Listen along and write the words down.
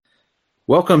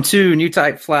Welcome to New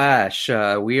Type Flash.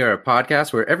 We are a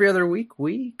podcast where every other week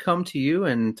we come to you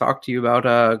and talk to you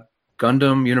about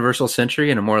Gundam Universal Century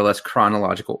in a more or less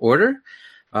chronological order.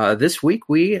 This week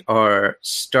we are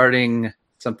starting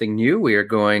something new. We are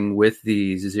going with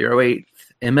the 08th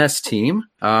MS team.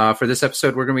 For this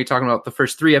episode, we're going to be talking about the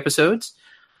first three episodes.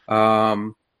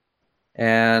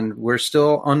 And we're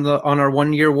still on our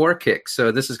 1 year war kick.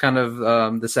 So this is kind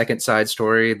of the second side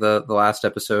story. The last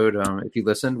episode, if you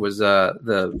listened, was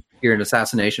the Iran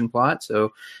assassination plot.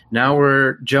 So now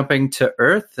we're jumping to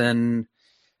Earth and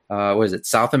what is it,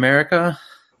 South America?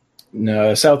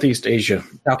 No, Southeast Asia.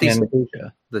 Southeast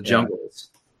Asia, the jungles.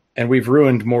 And we've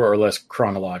ruined more or less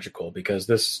chronological because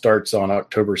this starts on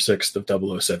October 6th of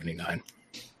 0079.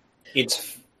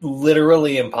 It's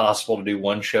literally impossible to do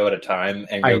one show at a time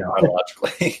and go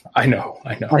chronologically. I know.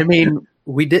 I mean,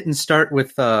 we didn't start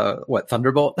with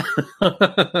Thunderbolt?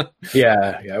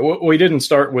 Yeah. We didn't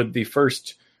start with the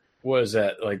first, was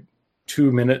that like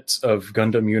 2 minutes of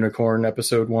Gundam Unicorn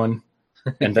episode 1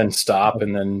 and then stop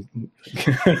and then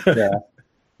yeah.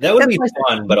 That would be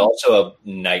fun, but also a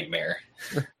nightmare.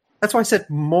 That's why I said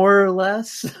more or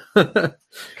less. Kind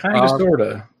of, sort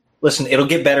of. Listen, it'll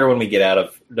get better when we get out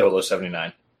of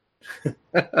 0079.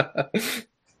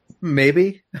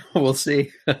 Maybe. We'll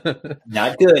see.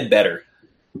 Not good, better.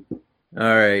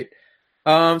 All right.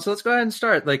 So let's go ahead and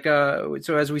start.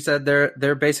 So as we said,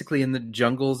 they're basically in the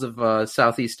jungles of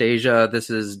Southeast Asia. This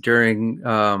is during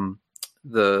the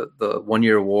 1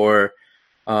 year war.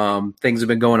 Things have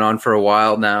been going on for a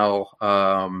while now.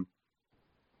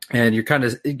 And you're kind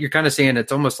of seeing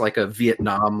it's almost like a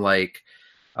Vietnam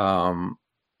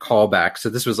callback. So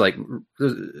this was like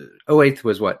 08th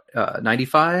was what,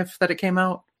 95 that it came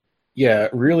out? Yeah,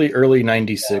 really early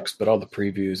 96, but all the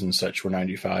previews and such were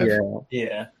 95.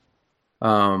 Yeah.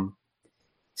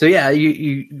 So yeah,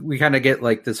 we kind of get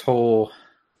like this whole,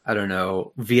 I don't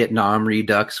know, Vietnam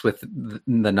redux with the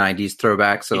 90s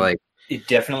throwback. So it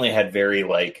definitely had very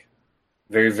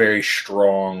very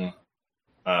strong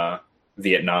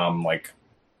Vietnam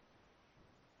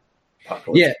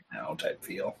apocalypse now type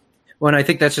feel. Well, and I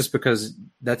think that's just because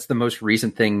that's the most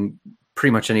recent thing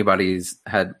pretty much anybody's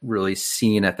had really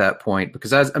seen at that point.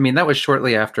 Because that was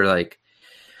shortly after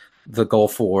the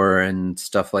Gulf War and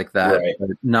stuff like that, right. But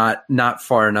not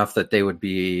far enough that they would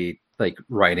be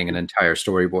writing an entire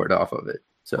storyboard off of it.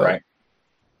 So, right.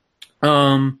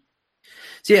 So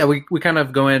yeah, we kind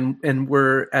of go in and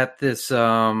we're at this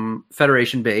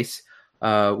Federation base.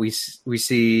 We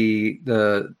see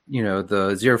the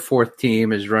 04th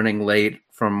team is running late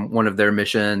from one of their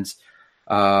missions,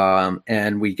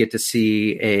 and we get to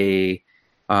see a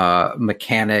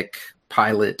mechanic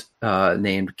pilot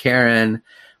named Karen,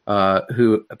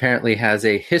 who apparently has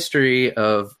a history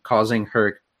of causing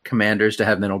her commanders to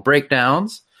have mental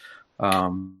breakdowns.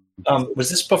 Was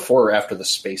this before or after the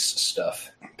space stuff?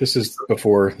 This is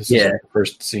before. This is the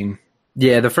first scene.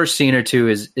 Yeah, the first scene or two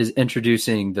is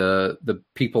introducing the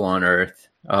people on Earth,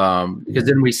 because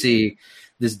then we see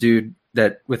this dude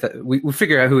that we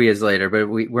figure out who he is later, but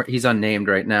he's unnamed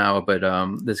right now. But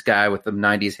this guy with the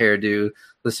 90s hairdo,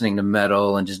 listening to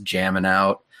metal and just jamming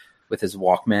out with his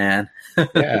Walkman.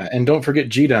 Yeah, and don't forget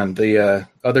Jidan, the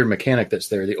other mechanic that's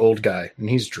there, the old guy, and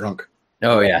he's drunk.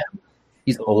 Oh yeah,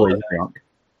 he's always drunk.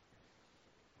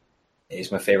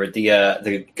 He's my favorite.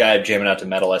 The guy jamming out to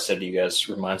metal I said to you guys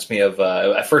reminds me of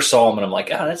I first saw him and I'm like,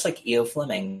 oh, that's like E.O.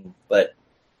 Fleming, but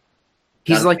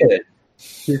he's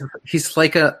he's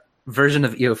like a version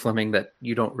of E.O. Fleming that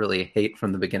you don't really hate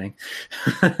from the beginning.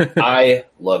 I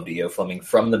loved E.O. Fleming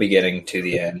from the beginning to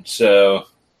the end. So,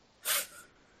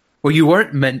 well, you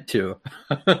weren't meant to.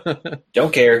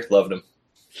 Don't care. Loved him.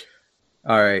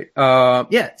 All right.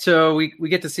 Yeah. So we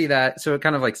get to see that. So it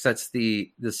kind of sets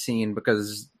the scene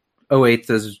because 08th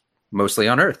is mostly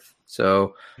on Earth.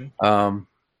 So now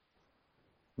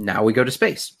we go to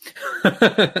space.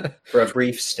 For a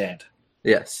brief stint.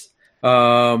 Yes.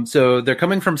 So they're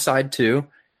coming from side 2.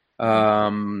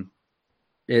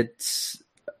 It's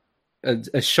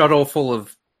a shuttle full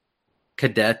of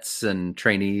cadets and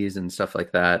trainees and stuff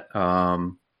like that.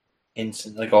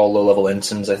 Ensign, all low-level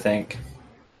ensigns, I think.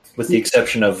 With the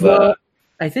exception of...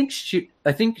 I think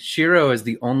Shiro is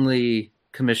the only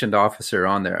commissioned officer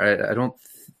on there. I don't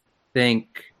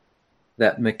think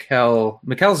that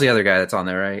Mikkel's the other guy that's on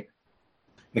there, right?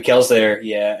 Mikkel's there,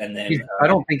 yeah, and then I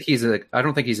don't think he's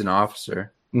an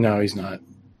officer. No, he's not.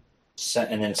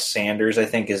 And then Sanders, I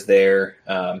think, is there.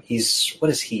 He's a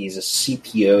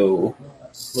CPO.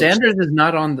 Sanders is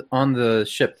not on the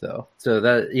ship though.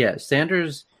 So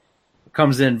Sanders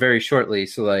comes in very shortly.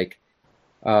 So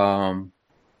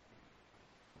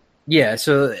Yeah,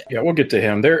 so Yeah, we'll get to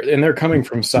him. They're coming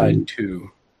from side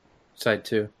 2. Side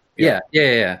 2. Yeah.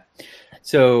 Yeah.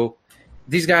 So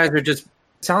these guys are just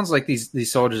sounds like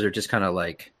these soldiers are just kind of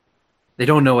like they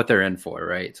don't know what they're in for,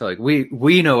 right? So like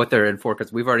we know what they're in for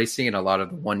because we've already seen a lot of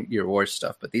the 1 Year War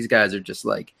stuff, but these guys are just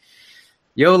like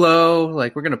YOLO,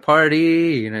 like we're gonna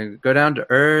party, go down to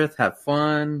Earth, have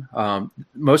fun.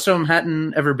 Most of them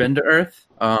hadn't ever been to Earth.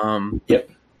 Yep.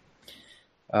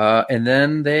 And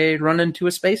then they run into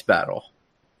a space battle.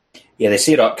 Yeah, they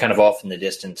see it kind of off in the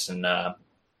distance, and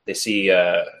they see.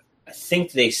 I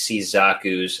think they see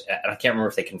Zaku's. I can't remember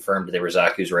if they confirmed they were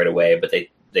Zaku's right away, but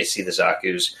they see the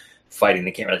Zaku's fighting.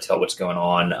 They can't really tell what's going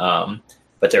on.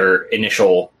 But their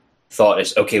initial thought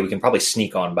is, okay, we can probably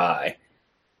sneak on by.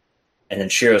 And then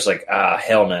Shiro's like,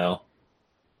 hell no.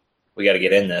 We got to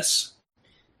get in this.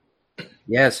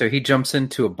 Yeah, so he jumps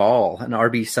into a ball, an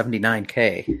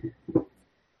RB-79K.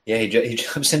 Yeah, he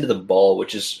jumps into the ball,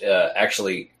 which is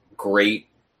actually great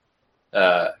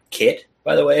kit,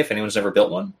 by the way, if anyone's ever built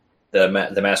one.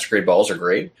 The Master Grade balls are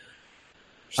great.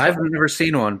 I've never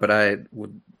seen one, but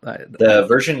the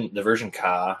version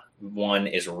Ka one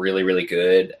is really, really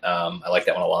good. I like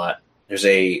that one a lot. There's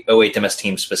a 08 MS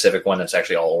Team specific one that's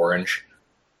actually all orange,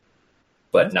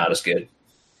 but not as good.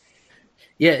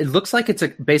 Yeah, it looks like it's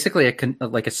basically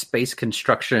a space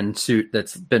construction suit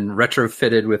that's been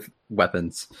retrofitted with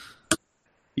weapons.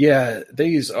 Yeah,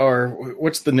 these are.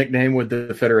 What's the nickname with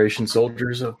the Federation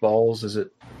soldiers of balls? Is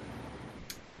it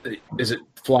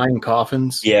flying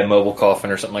coffins? Yeah, mobile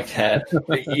coffin or something like that.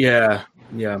 Yeah.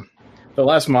 The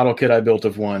last model kit I built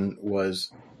of one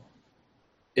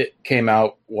it came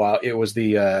out while it was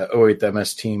the 08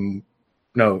 MS Team.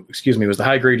 No, excuse me, it was the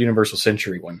high grade Universal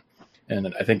Century one,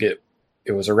 and I think it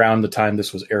was around the time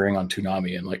this was airing on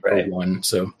Toonami and like right. One.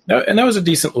 So, and that was a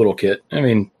decent little kit. I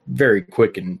mean, very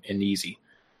quick and easy,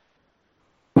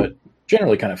 but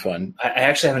generally kind of fun. I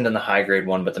actually haven't done the high grade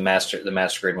one, but the master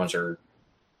grade ones are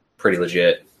pretty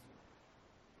legit.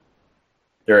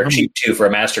 They're cheap too for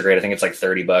a master grade. I think it's like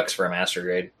 $30 for a master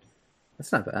grade.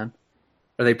 That's not bad.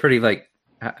 Are they pretty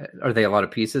are they a lot of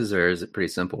pieces or is it pretty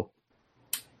simple?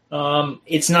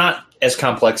 It's not as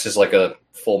complex as like a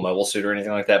full mobile suit or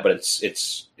anything like that, but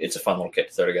it's a fun little kit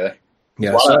to throw together.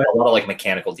 Yeah, a lot of like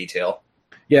mechanical detail.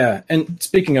 Yeah, and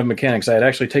speaking of mechanics, I had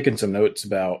actually taken some notes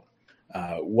about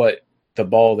what the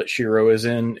ball that Shiro is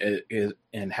in is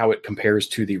and how it compares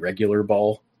to the regular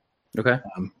ball. Okay,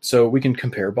 so we can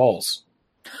compare balls.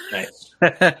 Nice.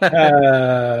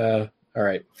 All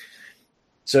right.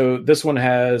 So this one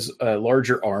has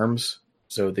larger arms,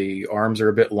 so the arms are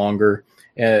a bit longer.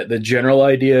 The general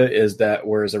idea is that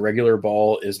whereas a regular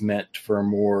ball is meant for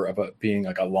more of being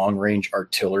like a long-range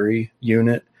artillery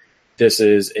unit, this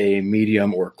is a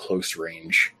medium or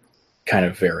close-range kind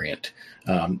of variant.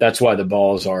 That's why the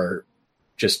balls are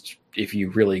just, if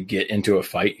you really get into a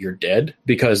fight, you're dead,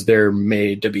 because they're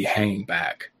made to be hanging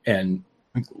back and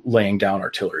laying down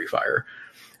artillery fire.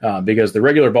 Because the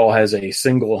regular ball has a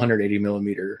single 180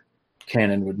 millimeter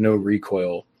cannon with no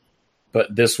recoil,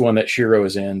 but this one that Shiro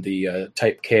is in, the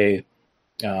Type K,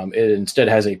 it instead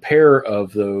has a pair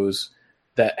of those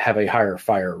that have a higher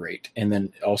fire rate. And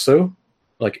then also,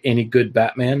 like any good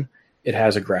Batman, it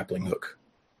has a grappling hook.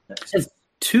 It has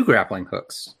 2 grappling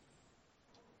hooks.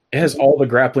 It has all the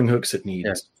grappling hooks it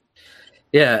needs.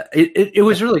 Yeah, it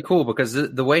was really cool because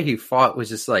the way he fought was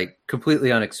just like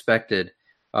completely unexpected.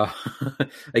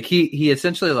 Like he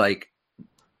essentially like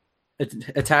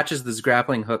attaches these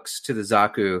grappling hooks to the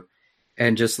Zaku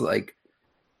and just like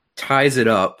ties it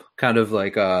up, kind of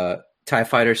like a TIE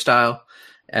Fighter style,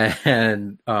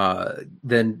 and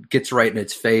then gets right in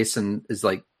its face and is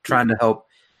like trying to help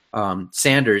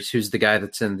Sanders, who's the guy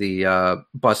that's in the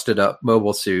busted up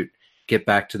mobile suit, get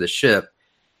back to the ship.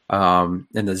 And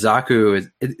the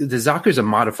Zaku is a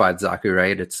modified Zaku,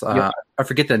 right? It's I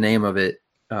forget the name of it.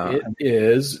 It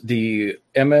is the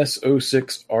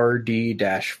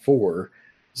MS06RD-4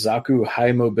 Zaku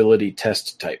High Mobility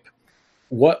Test Type.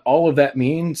 What all of that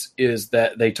means is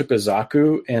that they took a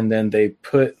Zaku and then they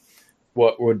put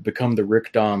what would become the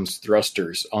Rick Dom's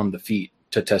thrusters on the feet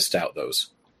to test out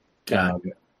those.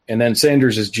 And then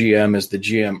Sanders' GM is the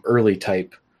GM Early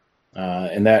Type.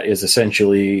 And that is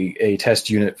essentially a test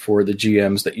unit for the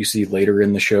GMs that you see later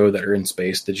in the show that are in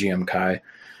space, the GM Kai.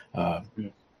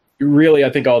 Really, I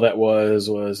think all that was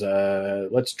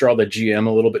let's draw the GM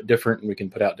a little bit different and we can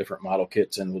put out different model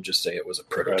kits and we'll just say it was a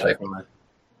prototype.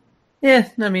 Yeah,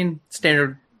 I mean,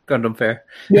 standard Gundam fare.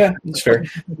 Yeah, it's fair.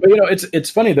 But,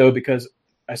 it's funny, though, because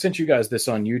I sent you guys this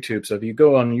on YouTube. So if you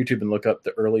go on YouTube and look up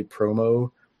the early promo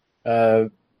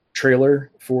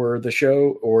trailer for the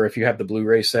show, or if you have the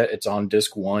Blu-ray set, it's on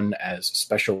disc 1 as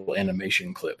special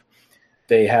animation clip.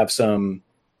 They have some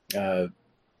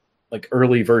like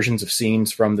early versions of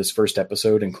scenes from this first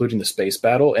episode, including the space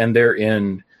battle, and they're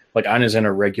in, like, Aina's in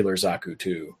a regular Zaku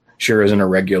too. Shira's in a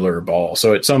regular Ball.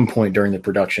 So at some point during the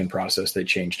production process, they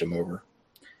changed him over.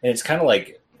 And it's kind of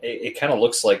like, it kind of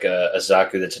looks like a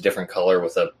Zaku that's a different color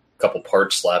with a couple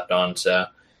parts slapped on. So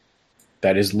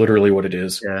that is literally what it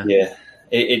is. Yeah.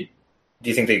 Do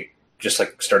you think they just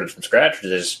like started from scratch, or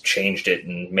they just changed it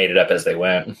and made it up as they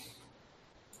went?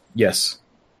 Yes.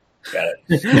 Got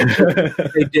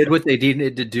it. They did what they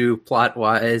needed to do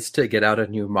plot-wise to get out a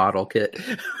new model kit.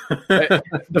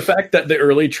 The fact that the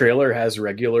early trailer has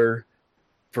regular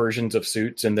versions of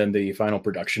suits and then the final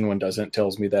production one doesn't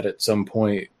tells me that at some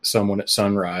point someone at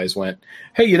Sunrise went,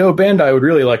 hey, Bandai would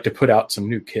really like to put out some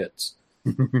new kits.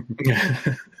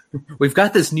 We've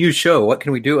got this new show. What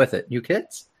can we do with it? New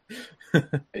kits?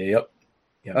 Yep.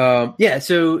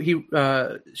 So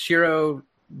Shiro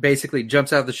basically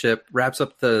jumps out of the ship, wraps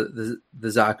up the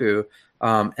Zaku,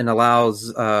 and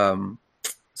allows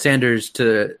Sanders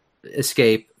to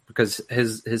escape because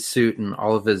his suit and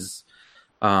all of his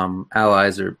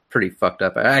allies are pretty fucked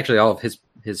up. Actually, all of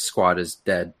his squad is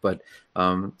dead, but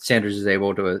Sanders is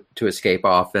able to escape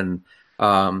off, and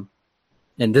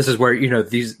this is where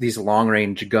these long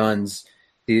range guns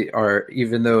are,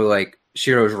 even though like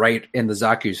Shiro's right in the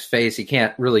Zaku's face, he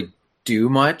can't really do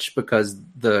much because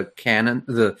the cannon,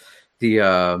 the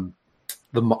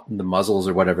muzzles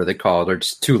or whatever they call it are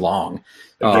just too long.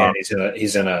 Again,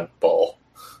 he's in a ball.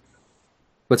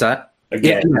 What's that?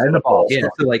 Again, yeah, in the ball. Yeah,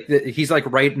 so like he's like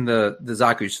right in the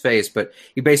Zaku's face, but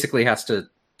he basically has to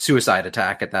suicide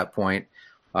attack at that point.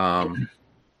 And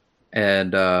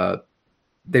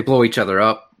they blow each other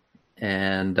up,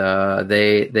 and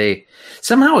they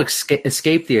somehow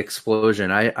escape the explosion.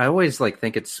 I always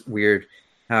think it's weird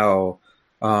how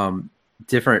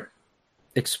different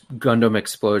Gundam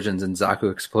explosions and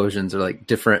Zaku explosions are like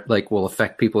different, like will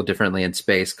affect people differently in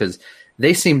space, because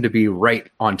they seem to be right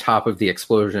on top of the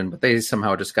explosion, but they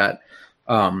somehow just got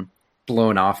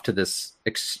blown off to this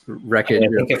wreckage. I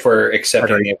think if we're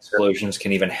accepting the explosions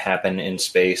can even happen in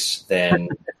space, then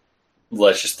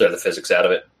let's just throw the physics out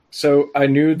of it. So I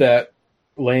knew that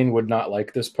Lane would not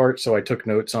like this part, so I took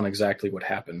notes on exactly what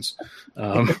happens.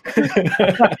 It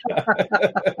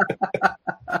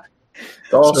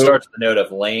all starts with the note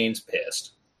of Lane's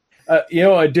pissed.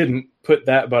 I didn't put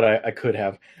that, but I could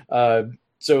have.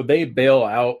 So they bail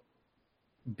out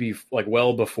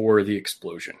well before the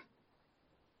explosion.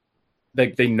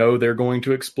 They know they're going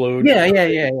to explode. Yeah.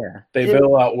 They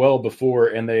bail out well before,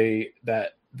 and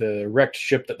the wrecked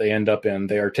ship that they end up in,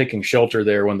 they are taking shelter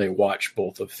there when they watch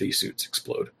both of the suits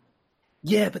explode.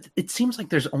 Yeah, but it seems like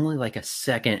there's only like a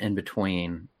second in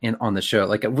between on the show.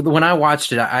 Like when I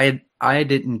watched it, I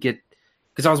didn't get,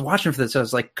 because I was watching for this. I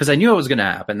was like, because I knew it was going to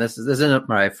happen. This isn't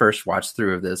my first watch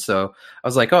through of this, so I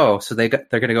was like, oh, so they're going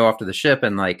to go after the ship,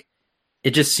 and like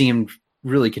it just seemed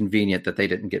really convenient that they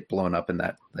didn't get blown up in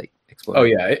that like explosion. Oh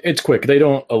yeah, it's quick. They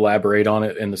don't elaborate on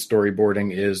it, and the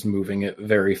storyboarding is moving it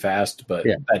very fast, but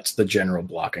that's the general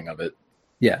blocking of it.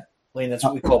 Yeah, Lane, that's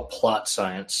what we call plot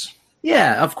science.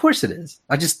 Yeah, of course it is.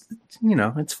 I just,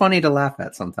 it's funny to laugh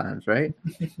at sometimes, right?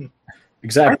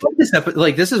 Exactly.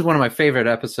 This is one of my favorite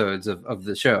episodes of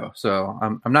the show, so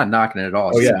I'm not knocking it at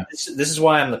all. Oh yeah, this is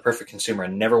why I'm the perfect consumer. I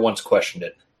never once questioned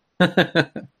it.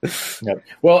 Yep.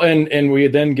 Well, and we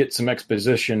then get some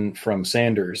exposition from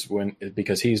Sanders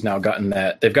because he's now gotten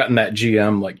they've gotten that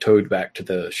GM towed back to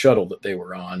the shuttle that they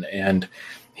were on, and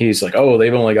he's like, oh,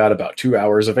 they've only got about 2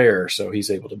 hours of air, so he's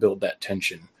able to build that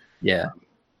tension. Yeah,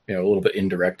 a little bit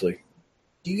indirectly.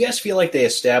 Do you guys feel like they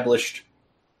established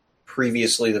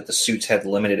previously that the suits had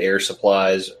limited air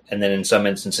supplies, and then in some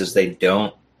instances they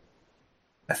don't?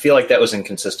 I feel like that was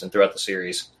inconsistent throughout the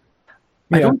series.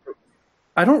 Yeah.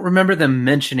 I don't remember them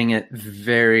mentioning it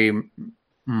very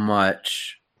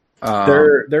much.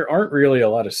 There aren't really a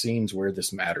lot of scenes where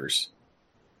this matters.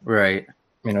 Right.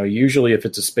 Usually if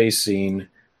it's a space scene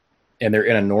and they're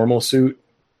in a normal suit,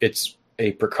 it's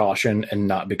a precaution and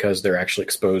not because they're actually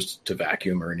exposed to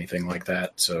vacuum or anything like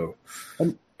that. So,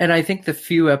 and I think the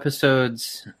few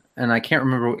episodes, and I can't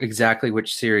remember exactly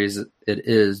which series it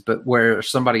is, but where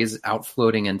somebody is out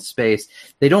floating in space,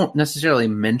 they don't necessarily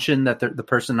mention that the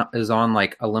person is on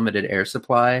a limited air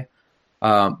supply,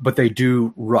 but they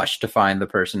do rush to find the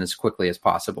person as quickly as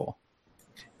possible.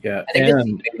 Yeah, I think it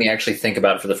made me actually think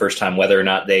about it for the first time whether or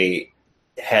not they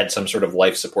had some sort of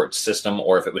life support system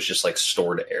or if it was just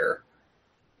stored air.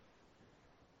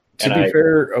 To be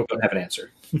fair, I don't have an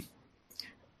answer.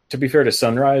 To be fair to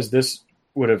Sunrise, this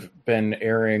would have been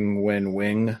airing when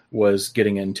Wing was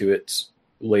getting into its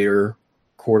later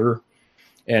quarter.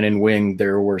 And in Wing,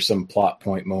 there were some plot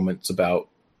point moments about,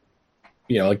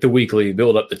 like the weekly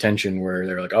build up the tension where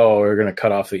they're like, oh, we're going to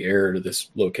cut off the air to this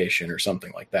location or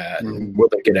something like that. Mm-hmm. And will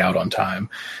they get out on time?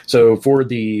 So for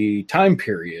the time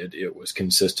period, it was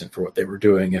consistent for what they were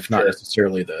doing, if not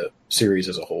necessarily the series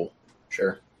as a whole.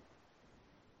 Sure.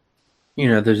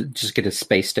 There's just get a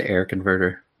space to air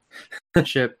converter.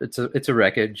 Ship, it's a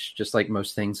wreckage, just like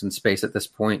most things in space at this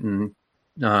point in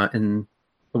the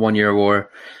 1 Year War.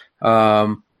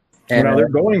 And now they're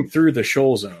going through the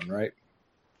shoal zone, right?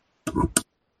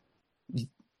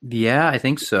 Yeah, I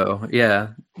think so. Yeah,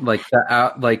 like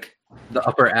the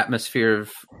upper atmosphere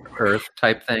of Earth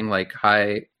type thing, like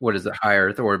high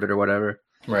Earth orbit or whatever.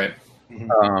 Right.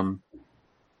 Mm-hmm.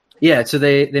 Yeah, so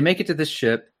they make it to this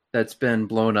ship that's been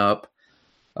blown up,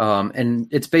 and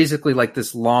it's basically like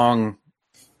this long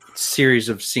series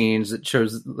of scenes that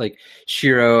shows like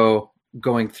Shiro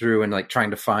going through and like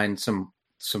trying to find some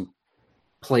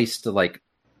place to like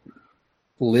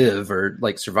live or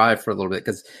like survive for a little bit,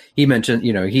 because he mentioned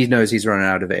he knows he's running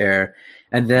out of air,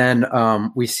 and then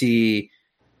we see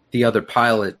the other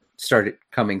pilot started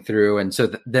coming through, and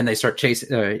so then they start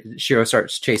chasing. Shiro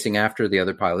starts chasing after the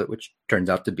other pilot, which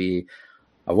turns out to be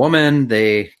a woman.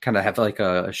 They kind of have like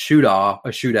a shootout.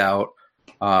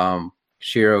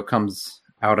 Shiro comes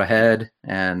out ahead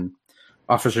and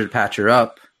offers her to patch her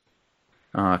up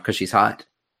because she's hot.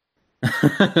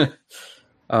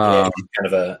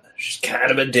 She's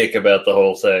kind of a dick about the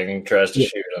whole thing and tries to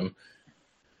shoot him.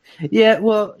 Yeah,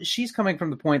 well, she's coming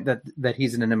from the point that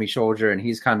he's an enemy soldier, and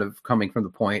he's kind of coming from the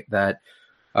point that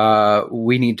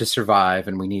we need to survive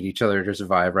and we need each other to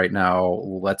survive right now.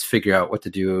 Let's figure out what to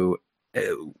do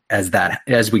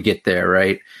as we get there,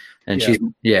 right? And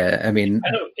I mean,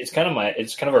 it's kind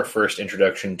of our first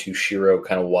introduction to Shiro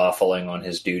kind of waffling on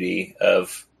his duty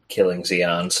of killing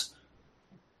Zeons.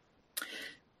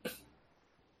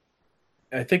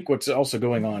 I think what's also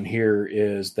going on here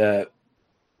is that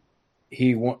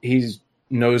he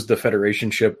knows the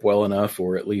Federation ship well enough,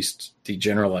 or at least the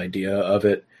general idea of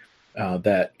it,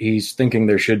 that he's thinking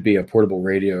there should be a portable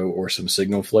radio or some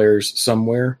signal flares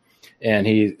somewhere, and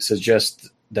he suggests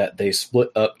that they split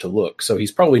up to look. So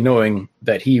he's probably knowing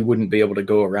that he wouldn't be able to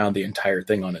go around the entire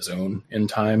thing on his own in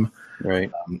time.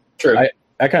 Right. True.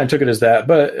 I kind of took it as that,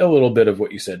 but a little bit of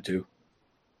what you said too.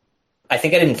 I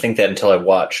think I didn't think that until I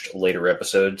watched later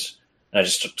episodes, and I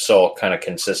just saw kind of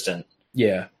consistent.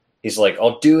 Yeah. He's like,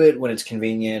 I'll do it when it's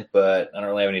convenient, but I don't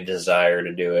really have any desire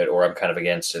to do it, or I'm kind of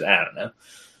against it. I don't know.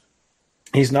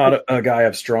 He's not a guy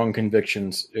of strong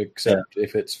convictions, except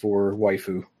if it's for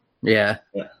waifu. Yeah.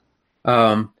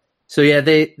 So yeah,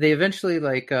 they eventually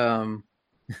like.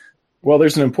 Well,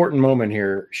 there's an important moment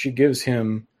here. She gives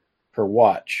him her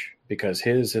watch because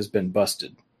his has been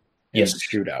busted in the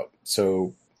shootout.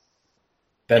 So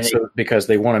that's because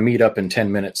they want to meet up in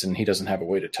 10 minutes, and he doesn't have a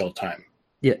way to tell time.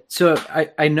 Yeah. So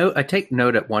I know I take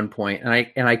note at one point,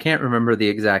 and I can't remember the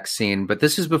exact scene, but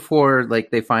this is before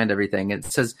like they find everything. It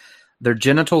says their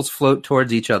genitals float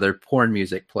towards each other. Porn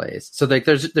music plays. So like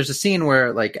there's a scene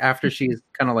where like after she's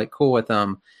kind of like cool with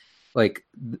them, like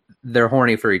they're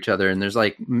horny for each other, and there's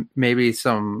like maybe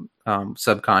some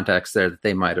subcontext there that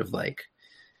they might have like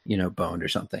boned or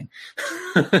something.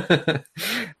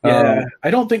 Yeah, I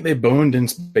don't think they boned in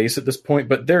space at this point,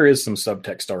 but there is some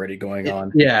subtext already going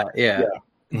on. Yeah.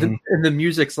 And the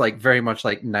music's like very much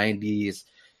like 90s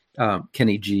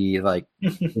Kenny G, like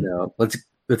let's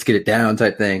get it down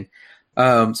type thing.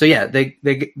 So yeah,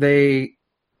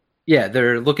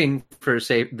 they're looking for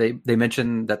safe. They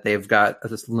mentioned that they've got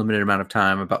this limited amount of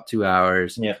time, about 2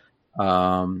 hours. Yeah.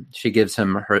 She gives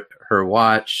him her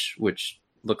watch, which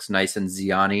looks nice and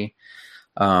Zeon-y.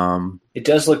 It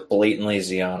does look blatantly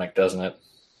Zeonic, doesn't it?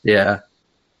 Yeah.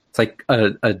 It's like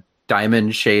a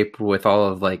diamond shape with all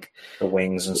of like the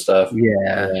wings and stuff.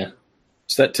 Yeah.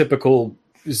 It's that typical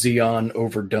Zeon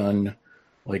overdone,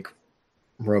 like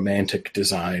romantic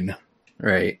design.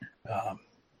 Right.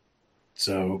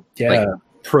 So yeah. Like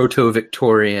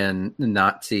proto-Victorian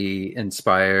Nazi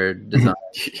inspired design.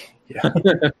 Yeah.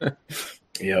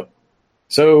 Yep.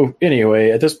 So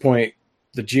anyway, at this point,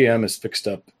 the GM is fixed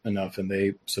up enough,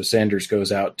 and so Sanders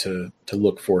goes out to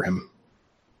look for him.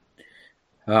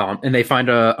 And they find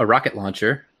a rocket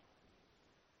launcher,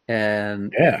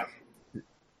 and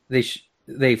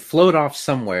they float off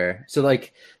somewhere. So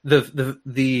like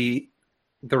the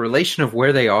relation of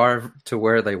where they are to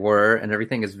where they were and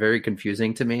everything is very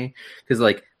confusing to me, because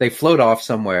like they float off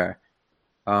somewhere,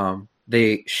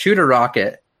 they shoot a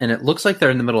rocket, and it looks like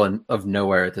they're in the middle of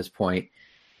nowhere at this point,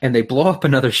 and they blow up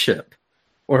another ship.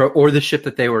 or the ship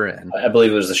that they were in. I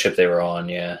believe it was the ship they were on.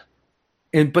 Yeah.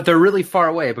 But they're really far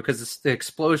away because the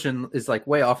explosion is like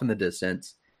way off in the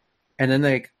distance, and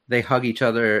then they hug each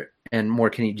other, and more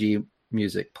Kenny G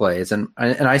music plays, and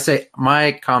I say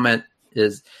my comment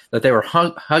is that they were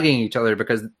hugging each other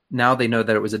because now they know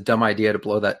that it was a dumb idea to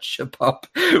blow that ship up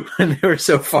when they were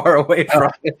so far away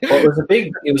from it. Well,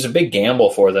 it was a big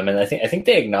gamble for them, and I think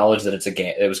they acknowledged that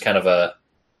it was kind of a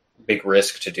big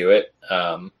risk to do it.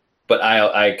 But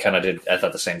I kind of did. I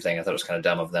thought the same thing. I thought it was kind of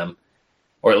dumb of them,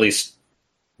 or at least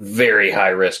very high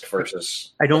risk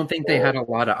versus. I don't think they had a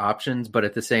lot of options, but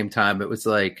at the same time, it was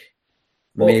like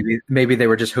maybe they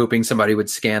were just hoping somebody would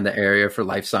scan the area for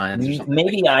life signs. Or something.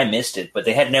 Maybe I missed it, but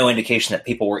they had no indication that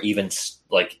people were even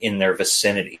like in their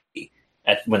vicinity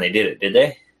when they did it. Did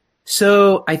they?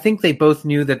 So I think they both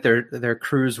knew that their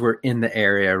crews were in the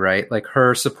area, right? Like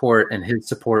her support and his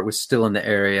support was still in the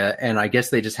area, and I guess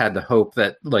they just had the hope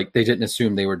that like they didn't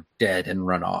assume they were dead and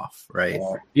run off, right?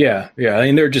 Yeah. I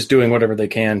mean, they're just doing whatever they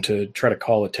can to try to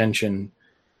call attention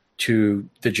to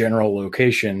the general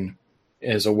location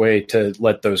as a way to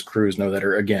let those crews know that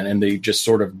are again in the just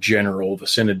sort of general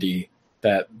vicinity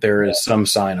that there is some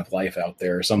sign of life out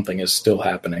there, something is still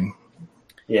happening.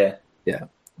 Yeah.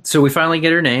 So we finally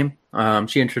get her name.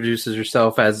 She introduces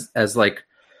herself as like,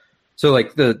 so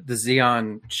like the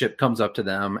Xeon ship comes up to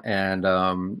them,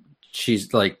 and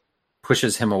she's like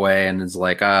pushes him away and is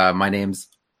like, my name's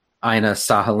Ina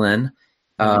Sahalin,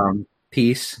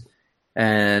 peace.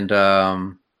 And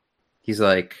he's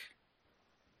like,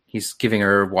 he's giving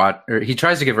her he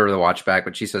tries to give her the watch back,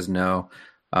 but she says no.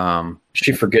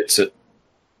 She forgets it.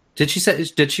 Did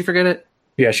she forget it?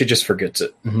 Yeah, she just forgets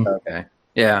it. Mm-hmm. Okay.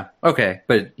 Yeah. Okay.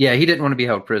 But yeah, he didn't want to be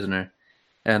held prisoner.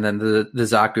 And then the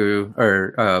Zaku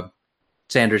or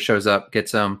Sanders shows up,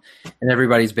 gets him, and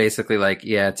everybody's basically like,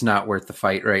 yeah, it's not worth the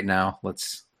fight right now.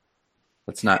 Let's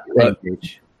not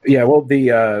engage. Yeah, well, the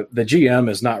GM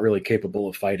is not really capable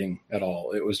of fighting at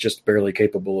all. It was just barely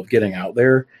capable of getting out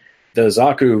there. The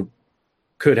Zaku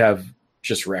could have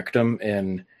just wrecked him,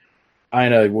 and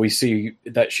Ina, we see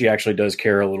that she actually does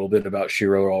care a little bit about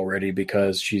Shiro already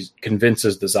because she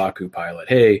convinces the Zaku pilot,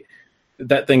 hey,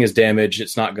 that thing is damaged.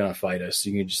 It's not going to fight us.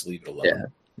 You can just leave it alone. Yeah,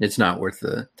 it's not worth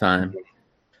the time.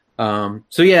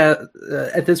 So yeah,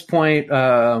 at this point,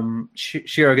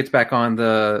 Shiro gets back on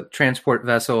the transport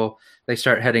vessel. They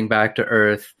start heading back to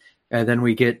Earth. And then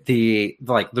we get the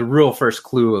real first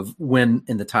clue of when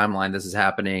in the timeline this is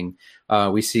happening.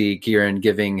 We see Gihren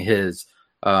giving his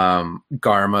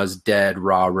Garma's dead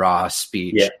rah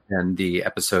speech, and the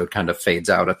episode kind of fades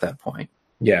out at that point.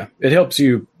 Yeah, it helps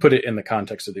you put it in the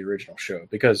context of the original show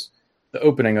because the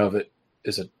opening of it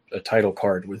is a title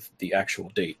card with the actual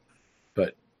date,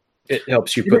 but it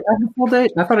helps you put the full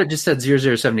date. I thought it just said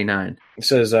 0079. It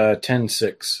says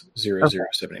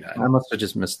 10/6/0079. I must have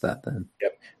just missed that then.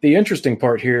 Yep. The interesting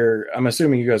part here, I'm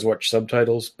assuming you guys watch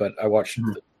subtitles, but I watched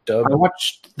the dub. I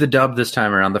watched the dub this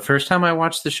time around. The first time I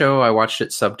watched the show, I watched it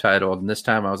subtitled, and this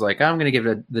time I was like, I'm going to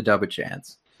give the dub a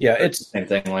chance. Yeah, it's the same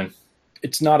thing, Lynn.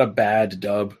 It's not a bad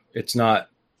dub. It's not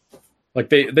like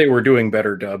they were doing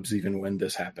better dubs even when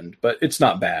this happened, but it's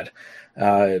not bad.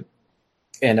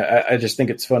 And I just think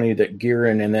it's funny that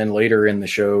Gihren, and then later in the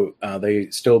show,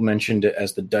 they still mentioned it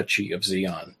as the Duchy of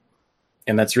Zeon.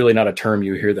 And that's really not a term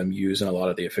you hear them use in a lot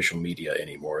of the official media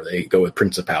anymore. They go with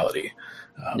principality.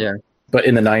 But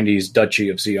in the 90s, Duchy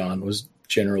of Zeon was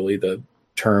generally the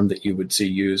term that you would see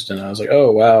used. And I was like,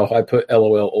 oh, wow, I put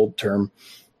LOL old term.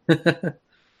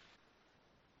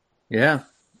 Yeah.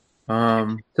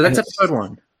 So that's episode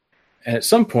 1. And at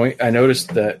some point, I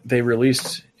noticed that they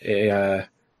released a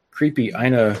creepy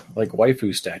Ina like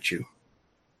waifu statue.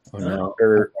 Oh, no.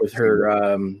 With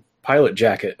her pilot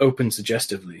jacket open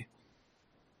suggestively.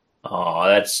 Oh,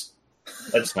 that's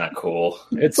not cool.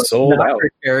 It's sold not out.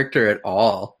 her character at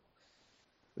all.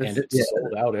 And it's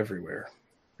sold out everywhere.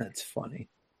 That's funny.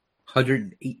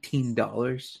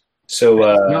 $118. So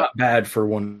it's not bad for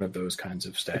one of those kinds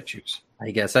of statues. I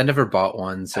guess I never bought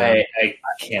one. So I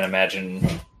can't imagine.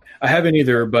 I haven't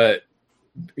either, but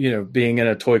being in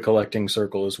a toy collecting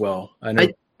circle as well,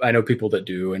 I know people that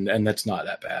do, and that's not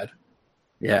that bad.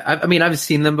 Yeah, I mean, I've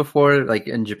seen them before, like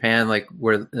in Japan, like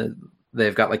where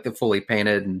they've got like the fully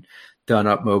painted and done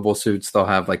up mobile suits. They'll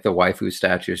have like the waifu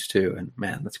statues too, and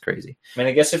man, that's crazy. I mean,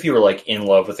 I guess if you were like in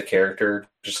love with the character,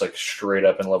 just like straight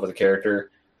up in love with the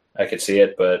character, I could see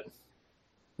it. But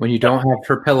when you don't have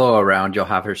her pillow around, you'll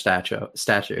have her statue.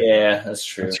 Yeah, that's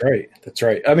true. That's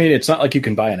right. I mean, it's not like you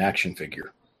can buy an action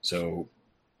figure, so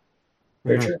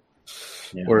very true.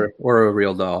 Yeah. Or a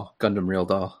real doll, Gundam real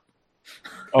doll.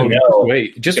 Oh no!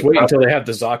 Just wait until they have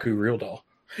the Zaku real doll.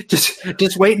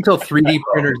 Just wait until 3D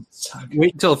printers.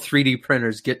 Wait until 3D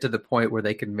printers get to the point where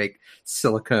they can make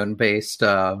silicone-based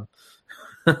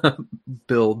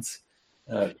builds.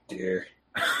 Oh dear,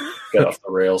 got off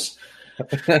the rails.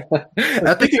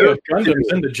 Speaking of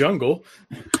Gundams in the jungle.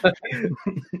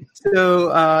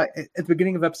 So at the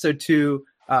beginning of episode 2,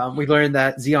 we learned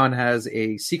that Zeon has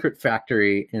a secret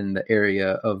factory in the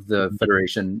area of the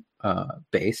Federation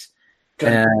base.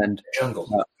 And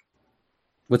jungle.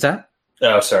 What's that?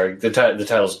 Oh, sorry. The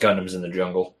title's Gundams in the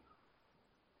Jungle.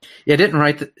 Yeah, I didn't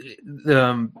write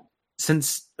the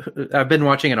since I've been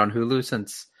watching it on Hulu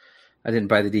since I didn't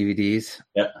buy the DVDs.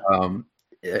 Yeah.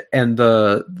 And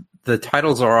the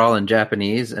titles are all in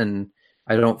Japanese, and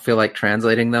I don't feel like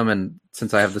translating them. And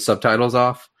since I have the subtitles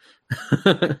off,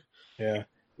 yeah.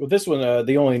 Well, this one,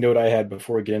 the only note I had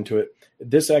before we get into it,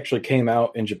 this actually came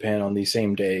out in Japan on the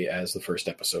same day as the first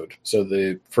episode. So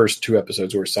the first 2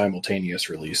 episodes were simultaneous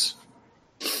release.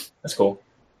 That's cool.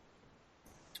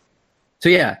 So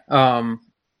yeah,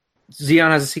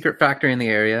 Zeon has a secret factory in the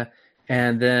area,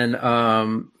 and then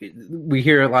we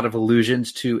hear a lot of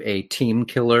allusions to a team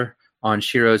killer on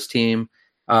Shiro's team.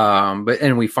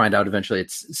 But we find out eventually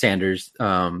it's Sanders,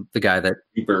 the guy that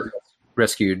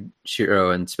rescued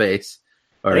Shiro in space.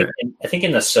 I think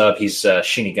in the sub he's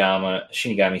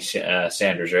Shinigami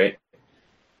Sanders, right?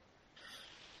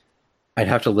 I'd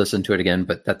have to listen to it again,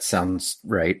 but that sounds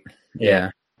right.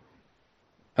 Yeah.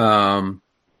 Shiro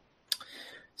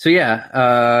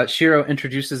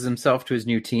introduces himself to his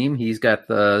new team. He's got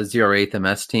the 08th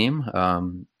MS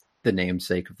team, the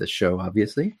namesake of the show,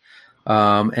 obviously.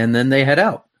 And then they head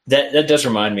out. That does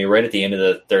remind me. Right at the end of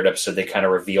the 3rd episode, they kind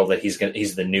of reveal that he's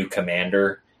the new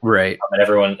commander. Right. And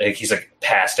everyone, he's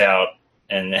passed out,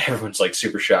 and everyone's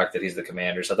super shocked that he's the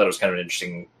commander. So I thought it was kind of an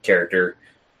interesting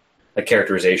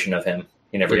characterization of him.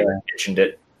 He never even mentioned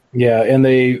it. Yeah, and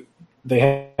they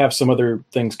have some other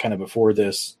things kind of before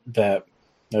this that,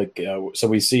 so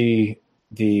we see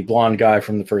the blonde guy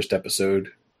from the first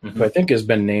episode, who I think has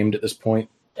been named at this point.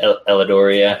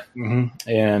 Elidor, yeah. Mm-hmm.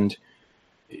 And,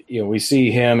 we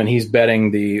see him, and he's betting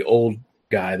the old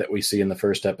guy that we see in the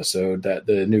first episode that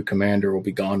the new commander will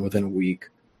be gone within a week.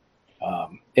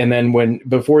 And then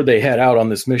before they head out on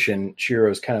this mission,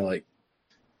 Shiro's kind of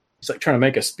he's trying to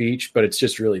make a speech, but it's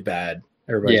just really bad.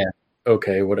 Everybody's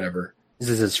okay, whatever. This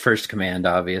is his first command,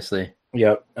 obviously.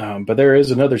 Yep. But there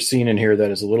is another scene in here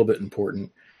that is a little bit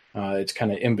important. It's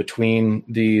kind of in between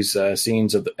these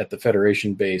scenes at the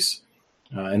Federation base.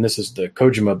 And this is the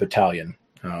Kojima Battalion.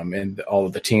 And all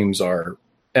of the teams are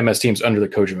MS teams under the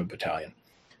Kojima Battalion.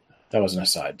 That was an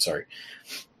aside, sorry.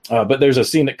 But there's a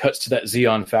scene that cuts to that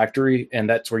Zeon factory, and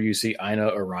that's where you see Aina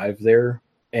arrive there,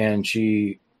 and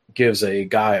she gives a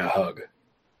guy a hug.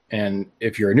 And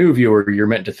if you're a new viewer, you're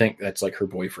meant to think that's her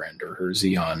boyfriend or her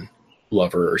Zeon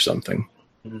lover or something.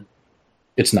 Mm-hmm.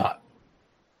 It's not.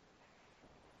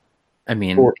 I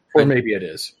mean, or maybe it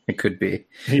is. It could be.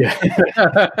 Yeah.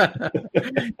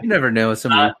 You never know.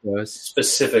 Some of those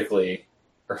specifically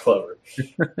her lover.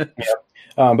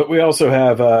 But we also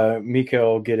have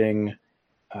Mikhail getting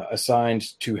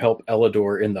assigned to help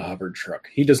Elidor in the hovered truck.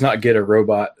 He does not get a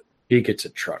robot. He gets a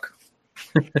truck.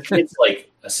 It's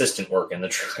assistant work in the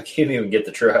truck. He didn't even get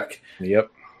the truck. Yep.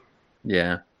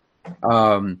 Yeah.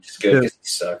 It's good because he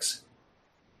sucks.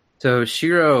 So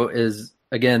Shiro is,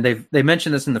 again, they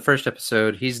mentioned this in the first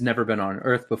episode. He's never been on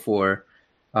Earth before.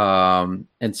 And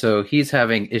so he's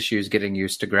having issues getting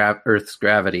used to Earth's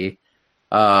gravity.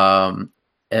 And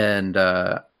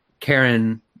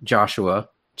Karen Joshua,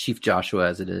 Chief Joshua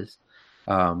as it is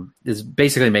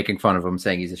basically making fun of him,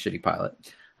 saying he's a shitty pilot.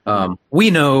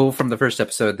 We know from the first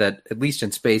episode that at least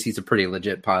in space, he's a pretty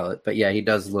legit pilot. But yeah, he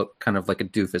does look kind of like a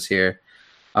doofus here.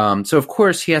 So of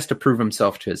course he has to prove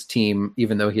himself to his team,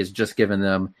 even though he has just given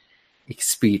them a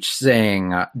speech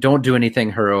saying, don't do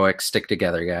anything heroic, stick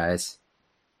together, guys.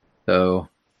 So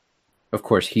of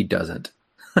course he doesn't.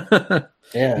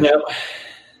 Yeah. No.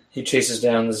 He chases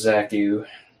down the Zaku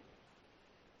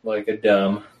like a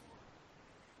dumb.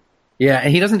 Yeah,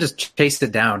 and he doesn't just chase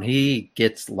it down. He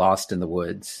gets lost in the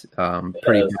woods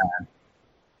pretty bad.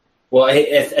 Well,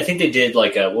 I think they did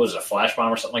what was it, a flash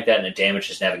bomb or something like that, and it damaged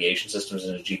his navigation systems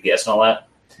and his GPS and all that.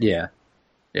 Yeah.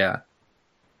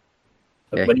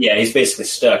 But yeah, he's basically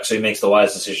stuck, so he makes the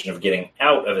wise decision of getting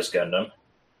out of his Gundam.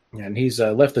 Yeah, and he's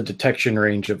left the detection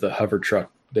range of the hover truck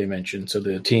they mentioned, so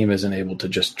the team isn't able to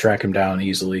just track him down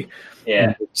easily.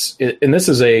 Yeah. And this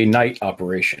is a night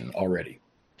operation already,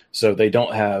 so they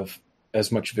don't have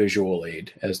as much visual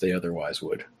aid as they otherwise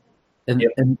would.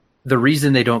 And the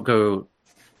reason they don't go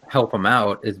help him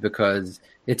out is because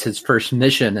it's his first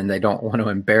mission and they don't want to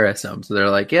embarrass him. So they're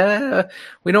like, yeah,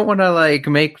 we don't want to like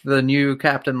make the new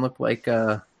captain look like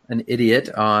an idiot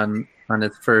on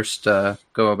his first go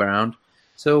around.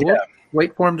 So we'll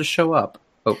wait for him to show up,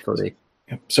 hopefully.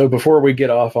 So before we get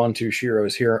off onto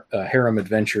Shiro's harem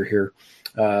adventure here,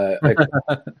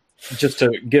 just to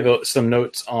give some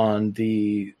notes on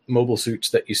the mobile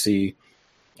suits that you see,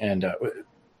 and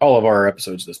all of our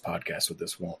episodes of this podcast with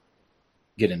this won't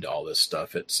get into all this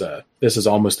stuff. It's this is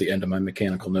almost the end of my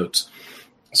mechanical notes.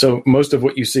 So most of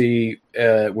what you see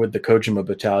with the Kojima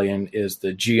Battalion is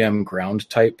the GM ground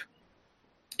type,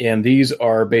 and these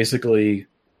are before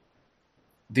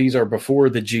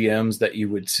the GMs that you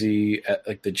would see at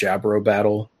like the Jabro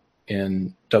battle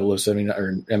in 0079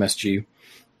 or MSG.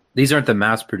 These aren't the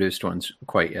mass-produced ones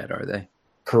quite yet, are they?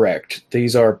 Correct.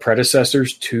 These are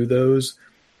predecessors to those.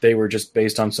 They were just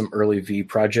based on some early V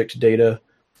project data,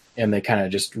 and they kind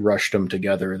of just rushed them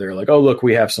together. They're like, oh, look,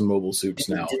 we have some mobile suits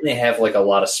now. Didn't they have like a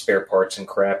lot of spare parts and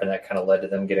crap, and that kind of led to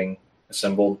them getting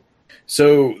assembled?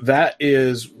 So that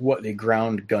is what the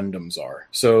ground Gundams are.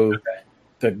 So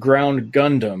the ground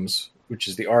Gundams, which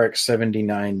is the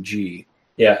RX-79G,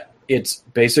 it's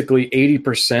basically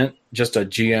 80% just a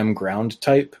GM ground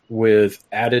type with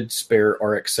added spare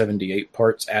RX-78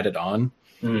 parts added on.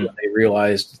 They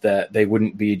realized that they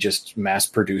wouldn't be just mass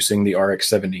producing the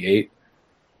RX-78,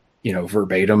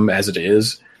 verbatim as it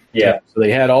is. Yeah. So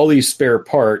they had all these spare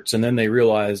parts, and then they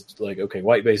realized, like, okay,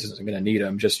 White Base isn't going to need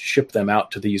them. Just ship them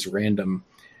out to these random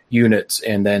units,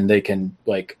 and then they can,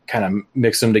 like, kind of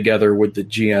mix them together with the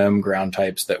GM ground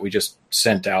types that we just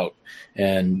sent out,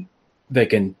 and they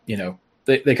can,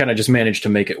 they kind of just managed to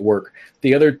make it work.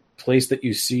 The other place that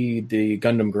you see the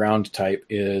Gundam ground type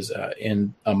is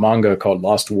in a manga called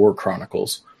Lost War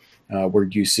Chronicles, where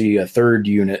you see a third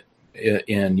unit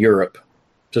in Europe.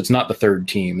 So it's not the third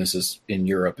team. This is in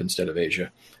Europe instead of Asia.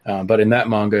 But in that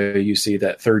manga, you see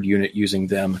that third unit using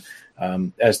them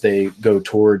as they go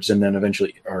towards and then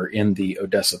eventually are in the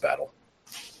Odessa battle.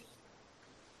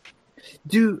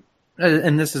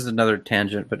 And this is another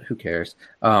tangent, but who cares?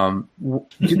 Do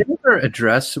they ever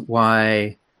address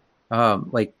why,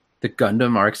 like, the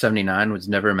Gundam RX-79 was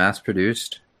never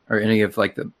mass-produced? Or any of,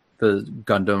 like, the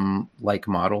Gundam-like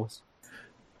models?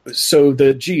 So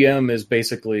the GM is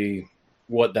basically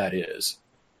what that is.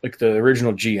 Like, the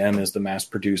original GM is the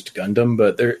mass-produced Gundam,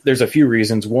 but there's a few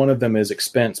reasons. One of them is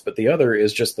expense, but the other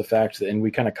is just the fact that, and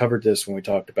we kind of covered this when we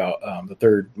talked about the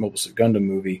third Mobile Suit Gundam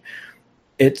movie,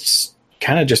 it's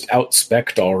kind of just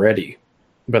out-spec'd already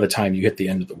by the time you hit the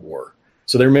end of the war.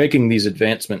 So they're making these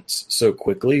advancements so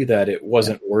quickly that it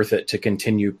wasn't worth it to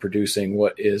continue producing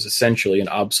what is essentially an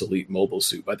obsolete mobile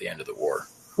suit by the end of the war.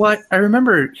 Well, I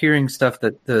remember hearing stuff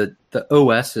that the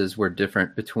OSs were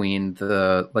different between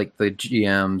the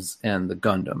GMs and the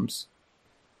Gundams.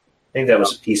 I think that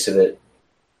was a piece of it.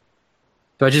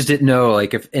 So I just didn't know,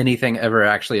 like, if anything ever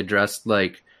actually addressed,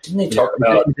 like, didn't they talk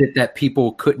about that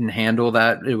people couldn't handle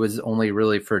that? It was only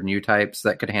really for new types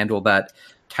that could handle that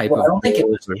type of. I don't think it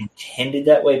was intended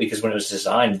that way, because when it was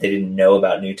designed, they didn't know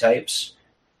about new types.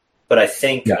 But I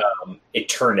think it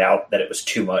turned out that it was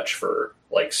too much for,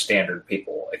 like, standard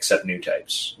people except new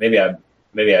types. Maybe I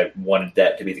wanted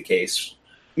that to be the case.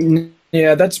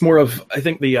 Yeah, that's more of, I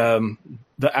think, the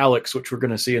Alex, which we're going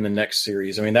to see in the next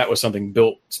series. I mean, that was something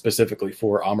built specifically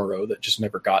for Amuro that just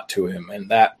never got to him, and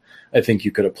that I think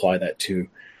you could apply that to.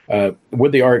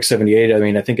 With the RX-78, I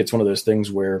mean, I think it's one of those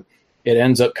things where it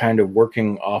ends up kind of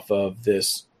working off of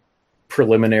this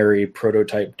preliminary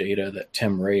prototype data that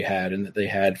Tim Ray had and that they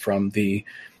had from the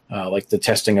the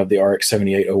testing of the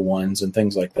RX-7801s and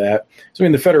things like that. So, I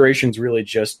mean, the Federation's really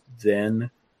just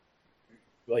then,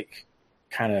 like,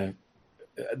 kind of,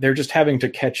 they're just having to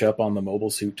catch up on the mobile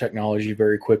suit technology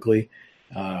very quickly.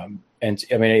 And,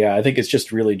 I mean, I think it's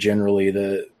just really generally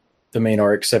the main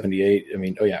RX-78. I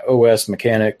mean, OS,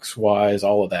 mechanics-wise,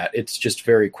 all of that. It's just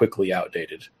very quickly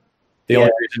outdated. The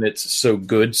only reason it's so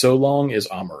good so long is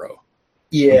Amuro.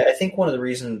 Yeah, I think one of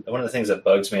the things that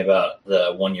bugs me about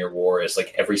the 1 Year War is,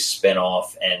 like, every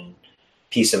spinoff and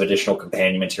piece of additional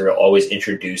companion material always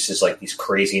introduces, like, these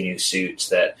crazy new suits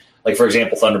that, like, for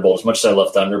example, Thunderbolt. As much as I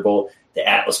love Thunderbolt, the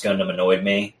Atlas Gundam annoyed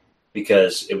me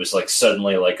because it was, like,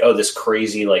 suddenly like, oh, this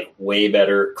crazy, like,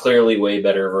 clearly way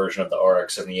better version of the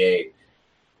RX-78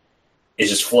 is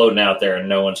just floating out there and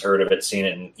no one's heard of it, seen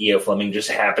it, and E.O. Fleming just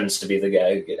happens to be the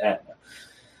guy who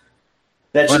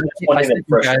That's one thing that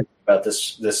frustrates me about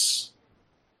this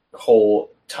whole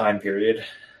time period.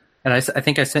 And I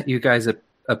think I sent you guys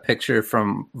a picture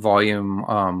from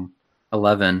volume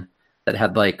 11 that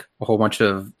had like a whole bunch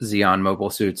of Xeon mobile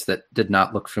suits that did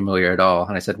not look familiar at all.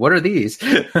 And I said, "What are these?"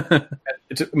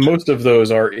 Most of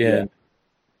those are in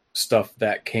stuff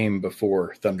that came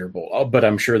before Thunderbolt, but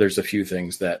I'm sure there's a few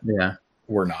things that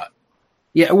were not.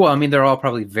 Yeah, well, I mean, they're all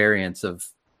probably variants of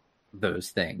those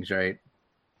things, right?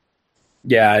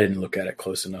 Yeah, I didn't look at it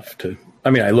close enough to. I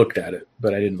mean, I looked at it,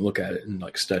 but I didn't look at it and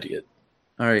like study it.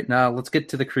 All right, now let's get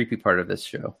to the creepy part of this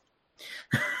show.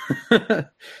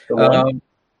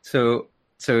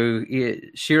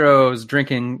 Shiro's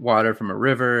drinking water from a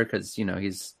river because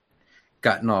he's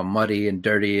gotten all muddy and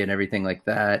dirty and everything like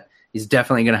that. He's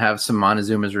definitely going to have some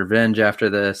Montezuma's revenge after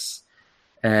this,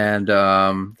 and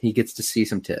he gets to see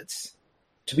some tits.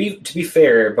 To be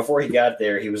fair, before he got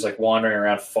there, he was like wandering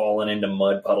around, falling into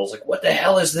mud puddles. Like, what the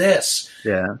hell is this?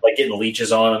 Yeah, like getting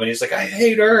leeches on him, and he's like, I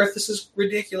hate Earth. This is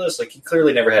ridiculous. Like, he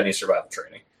clearly never had any survival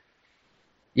training.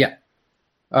 Yeah,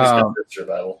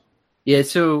 survival. Yeah,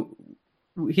 so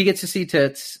he gets to see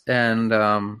tits, and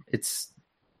it's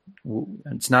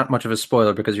not much of a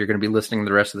spoiler because you're going to be listening to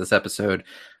the rest of this episode.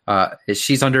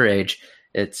 She's underage.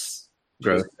 It's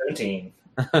gross. 17.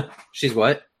 She's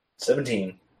what?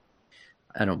 17.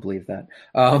 I don't believe that.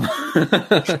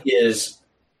 She is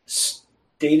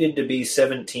stated to be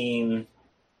 17.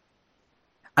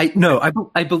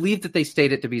 I believe that they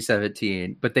stated to be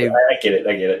 17, but they. I get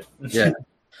it. Yeah.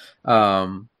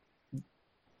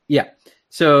 Yeah.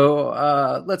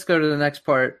 So let's go to the next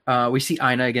part. We see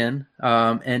Ina again,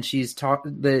 and she's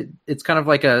talking. It's kind of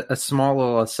like a small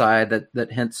little aside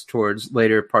that hints towards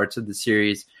later parts of the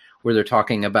series where they're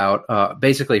talking about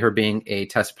basically her being a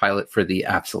test pilot for the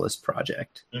Apsilus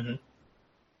project. Mm-hmm.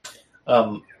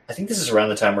 I think this is around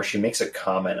the time where she makes a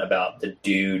comment about the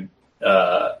dude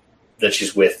that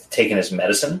she's with taking his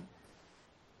medicine.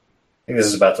 I think this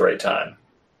is about the right time.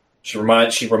 She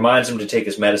reminds him to take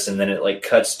his medicine, then it like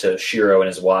cuts to Shiro and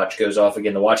his watch goes off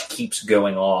again. The watch keeps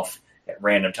going off at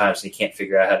random times, and he can't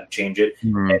figure out how to change it.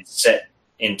 Mm-hmm. And it's set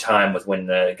in time with when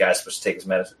the guy's supposed to take his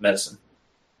medicine.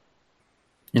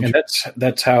 And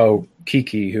that's how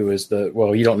Kiki, who is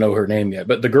you don't know her name yet,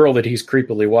 but the girl that he's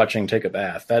creepily watching take a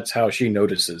bath, that's how she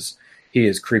notices he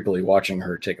is creepily watching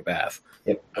her take a bath.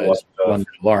 Yep. When the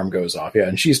alarm goes off. Yeah,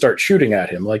 and she starts shooting at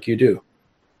him like you do.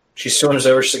 She storms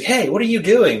over. She's like, "Hey, what are you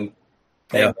doing?"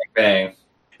 Bang, bang, bang.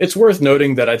 It's worth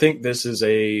noting that I think this is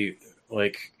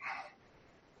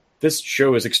this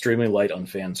show is extremely light on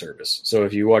fan service. So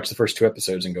if you watch the first 2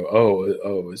 episodes and go,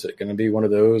 oh, is it going to be one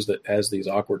of those that has these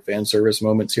awkward fan service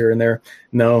moments here and there?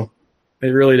 No, it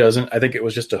really doesn't. I think it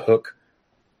was just a hook.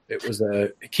 It was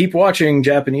keep watching,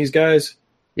 Japanese guys.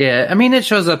 Yeah, I mean, it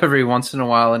shows up every once in a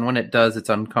while, and when it does, it's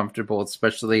uncomfortable,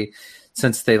 especially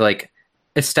since they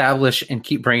establish and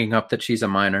keep bringing up that she's a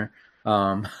minor.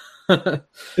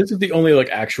 This is the only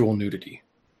actual nudity.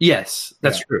 Yes,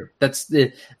 that's true.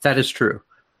 That is true.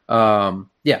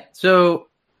 Yeah. So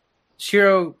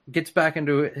Shiro gets back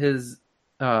into his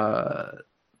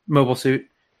mobile suit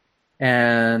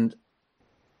and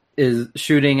is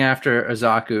shooting after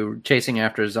Azaku, chasing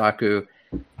after Azaku,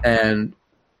 and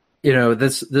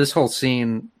this whole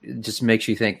scene just makes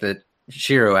you think that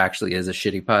Shiro actually is a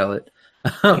shitty pilot.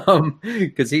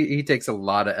 Because he takes a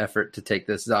lot of effort to take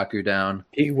this Zaku down.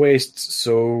 He wastes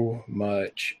so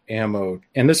much ammo,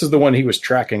 and this is the one he was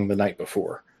tracking the night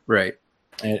before, right?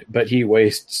 But he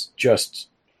wastes just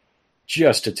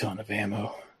a ton of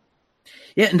ammo.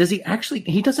 Yeah, and does he actually?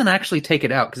 He doesn't actually take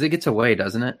it out because it gets away,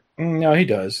 doesn't it? No, he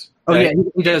does. Oh yeah,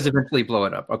 he does eventually blow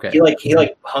it up. Okay, he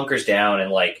hunkers down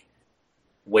and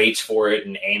waits for it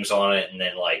and aims on it, and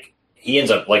then he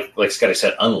ends up, like Scotty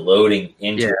said, unloading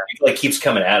into it. He keeps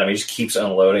coming at him. He just keeps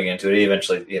unloading into it. He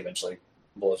eventually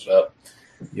blows it up.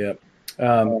 Yep.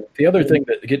 The other thing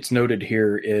that gets noted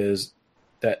here is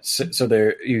that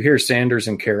you hear Sanders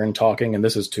and Karen talking, and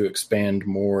this is to expand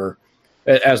more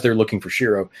as they're looking for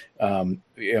Shiro.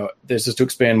 This is to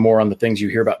expand more on the things you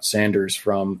hear about Sanders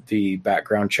from the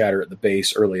background chatter at the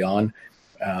base early on.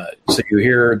 So you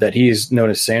hear that he's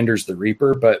known as Sanders the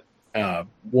Reaper, but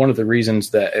one of the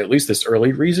reasons that, at least this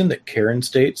early reason that Karen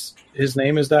states his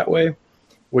name is that way,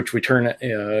 which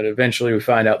eventually we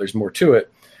find out there's more to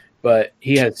it, but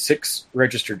he had 6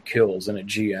 registered kills and a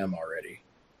GM already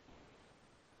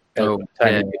at the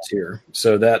time he gets here.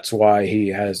 So that's why he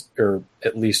has, or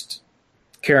at least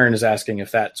Karen is asking if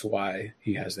that's why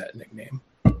he has that nickname.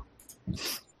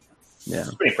 Yeah.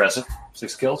 It's pretty impressive.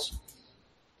 6 kills.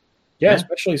 Yeah,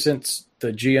 especially since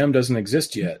the GM doesn't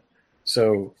exist yet.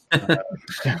 So, the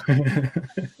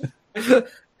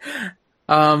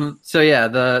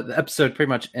episode pretty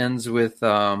much ends with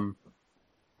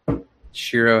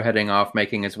Shiro heading off,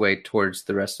 making his way towards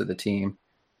the rest of the team.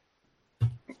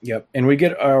 Yep. And we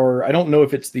get I don't know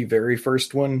if it's the very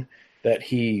first one that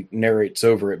he narrates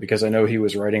over it, because I know he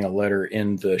was writing a letter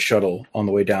in the shuttle on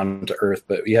the way down to Earth,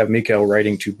 but we have Mikhail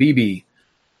writing to BB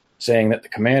saying that the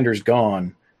commander's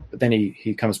gone, but then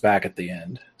he comes back at the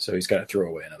end. So he's got to throw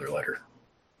away another letter.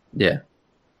 Yeah.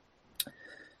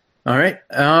 All right.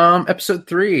 Episode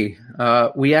 3.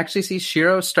 We actually see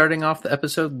Shiro starting off the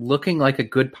episode looking like a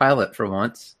good pilot for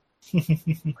once.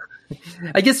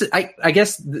 I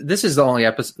guess this is the only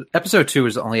episode. Episode 2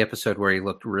 is the only episode where he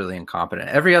looked really incompetent.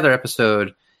 Every other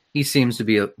episode, he seems to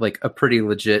be like a pretty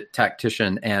legit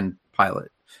tactician and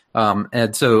pilot.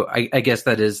 And so I guess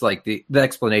that is like the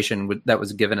explanation that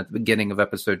was given at the beginning of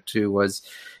episode 2 was,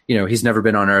 he's never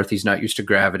been on Earth. He's not used to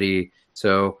gravity.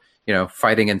 So,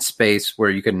 fighting in space where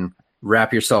you can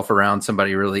wrap yourself around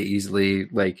somebody really easily,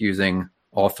 like using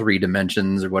all 3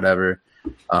 dimensions or whatever,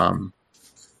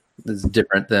 is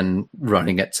different than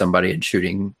running at somebody and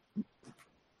shooting.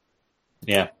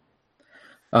 Yeah.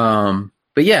 But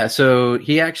yeah, so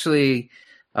he actually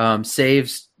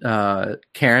saves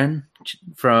Karen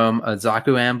from a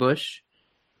Zaku ambush.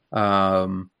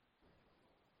 Go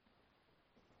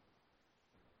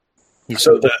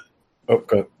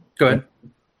ahead.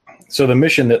 So the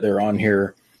mission that they're on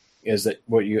here is that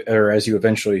as you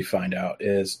eventually find out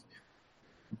is,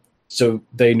 so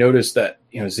they notice that,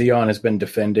 Zeon has been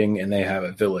defending and they have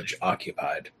a village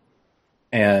occupied.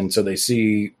 And so they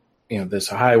see, this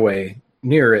highway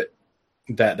near it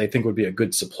that they think would be a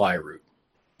good supply route.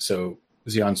 So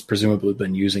Zeon's presumably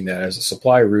been using that as a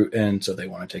supply route, and so they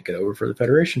want to take it over for the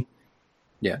Federation.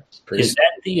 Yeah. Is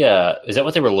that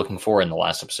what they were looking for in the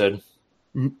last episode?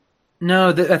 No,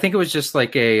 I think it was just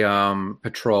like a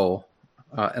patrol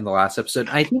in the last episode.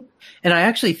 I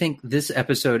actually think this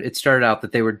episode, it started out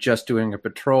that they were just doing a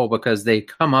patrol because they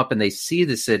come up and they see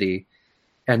the city,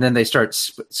 and then they start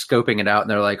scoping it out, and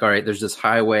they're like, all right, there's this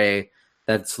highway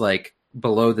that's like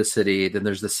below the city, then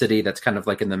there's the city that's kind of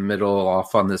like in the middle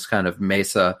off on this kind of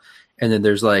mesa, and then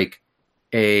there's like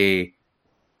a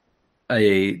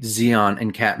Zeon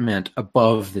encampment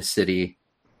above the city.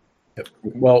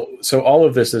 Well, so all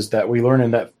of this is that we learn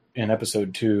in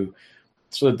episode 2.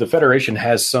 So the Federation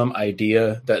has some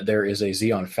idea that there is a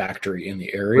Zeon factory in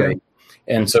the area. Right.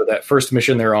 And so that first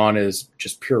mission they're on is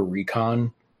just pure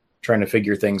recon, trying to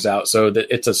figure things out. So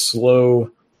that it's a slow,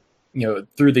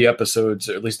 through the episodes,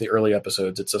 or at least the early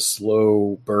episodes, it's a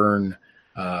slow burn.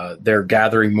 They're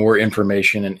gathering more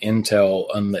information and intel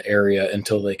on the area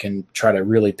until they can try to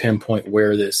really pinpoint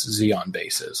where this Zeon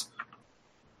base is.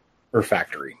 Or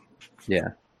factory. Yeah.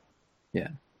 Yeah.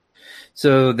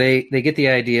 So they get the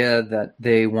idea that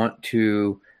they want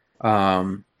to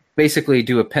basically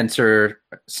do a pincer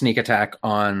sneak attack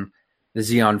on the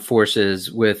Zeon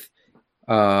forces with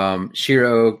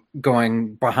Shiro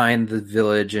going behind the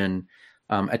village and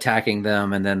attacking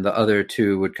them, and then the other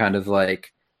 2 would kind of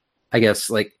like, I guess,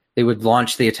 like they would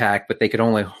launch the attack, but they could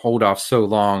only hold off so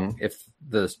long if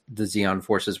the Zeon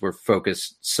forces were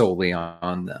focused solely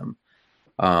on them.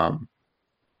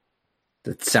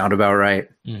 That sound about right?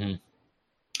 Mm-hmm.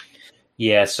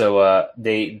 Yeah, so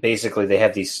they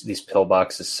have these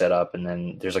pillboxes set up, and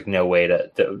then there's like no way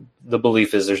the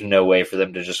belief is there's no way for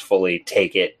them to just fully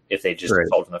take it if they just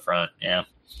hold from the front. Yeah.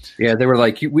 Yeah, they were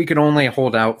like, we could only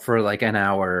hold out for like an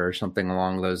hour or something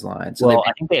along those lines. So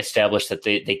I think they established that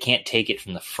they can't take it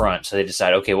from the front, so they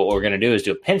decide, okay, what we're going to do is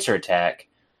do a pincer attack.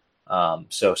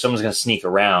 So someone's going to sneak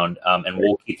around, and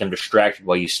we'll keep them distracted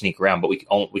while you sneak around, but we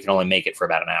can only make it for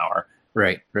about an hour.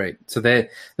 Right. So the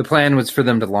plan was for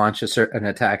them to launch an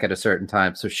attack at a certain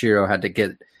time. So Shiro had to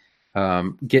get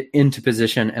into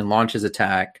position and launch his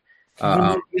attack.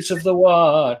 Use of the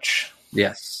watch.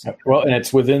 Yes. Well, and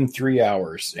it's within 3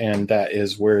 hours, and that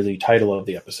is where the title of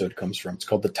the episode comes from. It's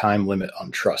called The Time Limit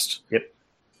on Trust.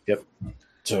 Yep.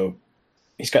 So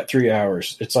he's got 3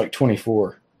 hours. It's like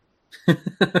 24.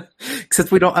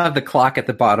 Except we don't have the clock at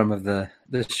the bottom of the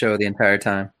show the entire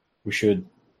time. We should.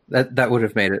 That would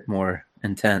have made it more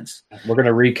intense. We're going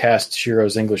to recast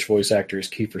Shiro's English voice actor as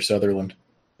Kiefer Sutherland.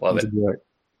 Love it.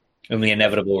 In the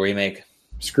inevitable remake.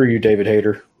 Screw you, David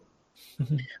Hayter.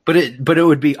 But it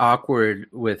would be awkward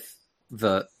with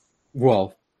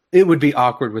it would be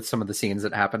awkward with some of the scenes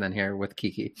that happen in here with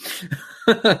Kiki.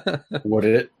 Would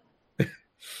it?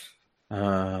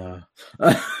 So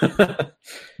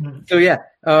yeah,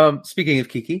 speaking of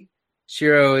Kiki,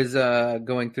 Shiro is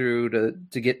going through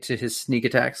to get to his sneak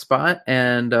attack spot,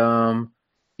 and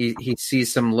he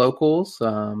sees some locals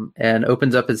and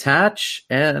opens up his hatch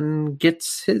and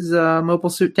gets his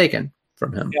mobile suit taken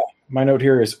from him. Yeah, my note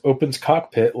here is opens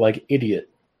cockpit like idiot.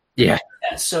 Yeah.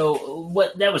 Yeah, so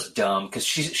what? That was dumb because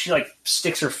she like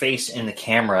sticks her face in the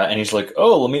camera, and he's like,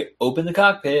 "Oh, let me open the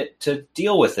cockpit to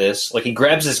deal with this." Like he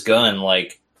grabs his gun,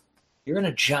 like you're in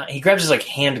a giant. He grabs his like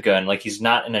handgun, like he's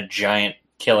not in a giant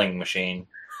killing machine.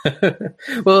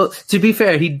 Well, to be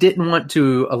fair, he didn't want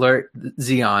to alert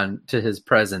Xeon to his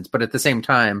presence, but at the same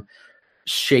time,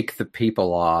 shake the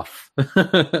people off.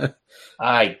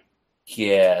 I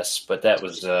guess, but that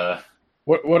was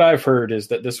What I've heard is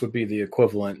that this would be the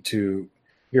equivalent to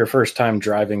your first time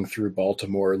driving through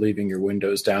Baltimore, leaving your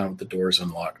windows down with the doors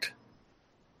unlocked.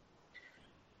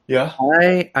 yeah.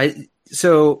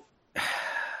 So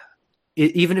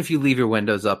even if you leave your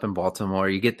windows up in Baltimore,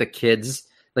 you get the kids,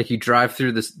 like you drive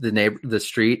through the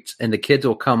streets, and the kids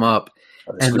will come up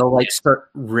and they'll like start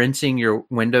rinsing your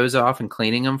windows off and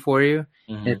cleaning them for you.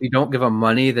 Mm-hmm. And if you don't give them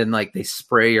money, then like they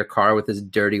spray your car with this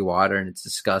dirty water, and it's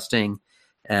disgusting.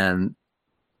 And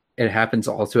it happens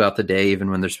all throughout the day, even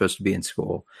when they're supposed to be in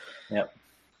school. Yep.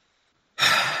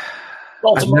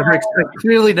 I've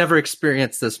clearly never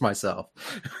experienced this myself.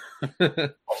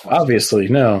 Obviously,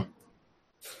 no.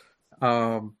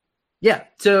 Yeah.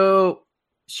 So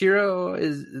Shiro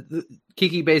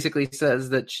Kiki basically says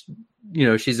that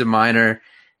she's a minor,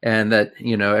 and that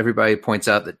everybody points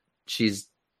out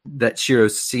that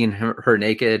Shiro's seen her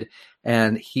naked,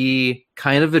 and he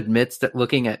kind of admits that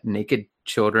looking at naked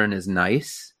children is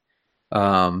nice.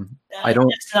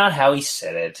 That's not how he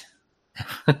said it.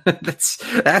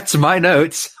 that's my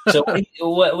notes. So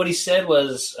what he said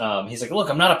was, he's like, "Look,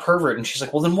 I'm not a pervert," and she's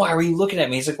like, "Well, then why were you looking at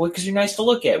me?" He's like, "Well, because you're nice to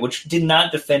look at," which did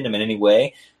not defend him in any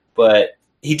way, but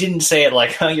he didn't say it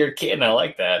like, "Oh, you're a kid," and I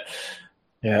like that.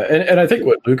 Yeah, and I think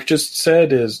what Luke just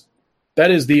said is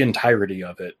the entirety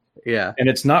of it. Yeah, and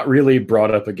it's not really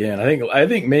brought up again. I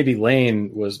think maybe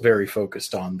Lane was very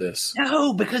focused on this.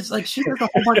 No, because like she does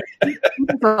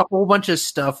a whole bunch of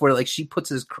stuff where like she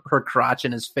puts her crotch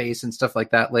in his face and stuff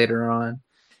like that later on.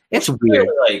 It's weird.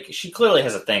 Like she clearly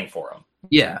has a thing for him.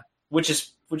 Yeah, which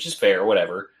is fair.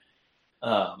 Whatever.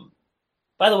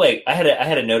 By the way, I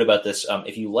had a note about this.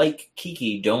 If you like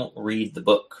Kiki, don't read the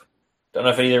book. Don't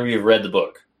know if either of you have read the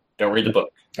book. Don't read the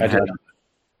book.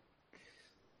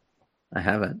 I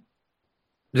haven't.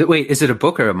 Wait, is it a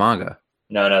book or a manga?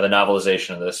 No, the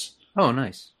novelization of this. Oh,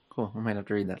 nice. Cool. I might have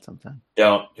to read that sometime.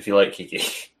 Don't, if you like Kiki.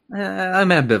 I'm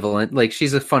ambivalent. Like,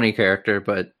 she's a funny character,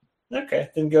 but... Okay,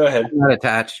 then go ahead. I'm not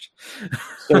attached.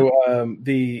 So,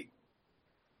 the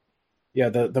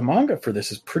manga for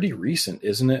this is pretty recent,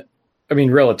 isn't it? I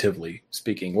mean, relatively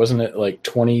speaking. Wasn't it like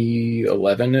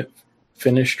 2011 it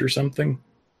finished or something?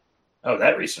 Oh,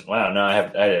 that recent. Wow, no, I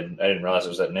didn't realize it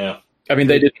was that new. I mean,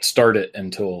 they didn't start it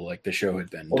until like the show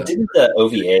had been done. Didn't the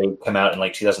OVA come out in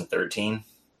like 2013?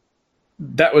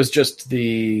 That was just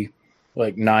the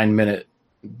like 9-minute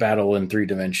battle in 3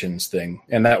 dimensions thing,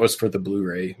 and that was for the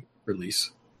Blu-ray release.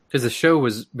 Because the show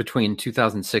was between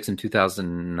 2006 and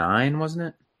 2009,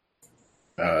 wasn't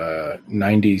it?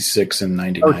 96 and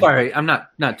 99. Oh, sorry, I'm not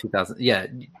 2000. Yeah,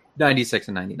 96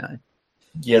 and 99.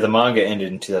 Yeah, the manga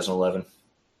ended in 2011.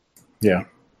 Yeah.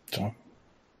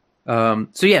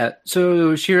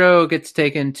 So Shiro gets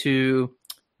taken to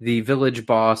the village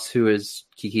boss, who is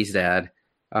Kiki's dad.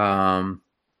 And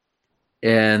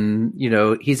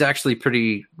he's actually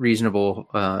pretty reasonable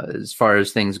as far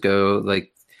as things go.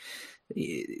 Like,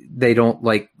 they don't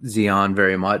like Xeon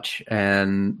very much,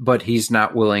 but he's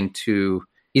not willing to.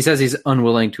 He says he's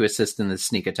unwilling to assist in the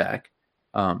sneak attack,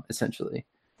 essentially.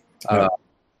 Yeah.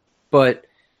 But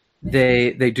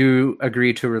they do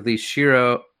agree to release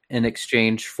Shiro in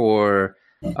exchange for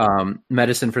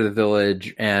medicine for the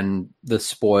village and the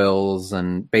spoils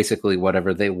and basically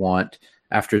whatever they want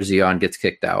after Xeon gets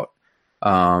kicked out.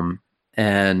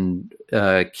 And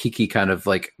Kiki kind of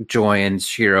like joins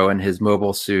Shiro in his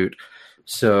mobile suit,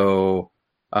 so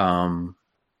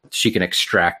she can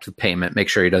extract the payment, make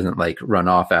sure he doesn't like run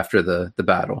off after the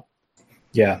battle.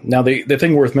 Yeah. Now the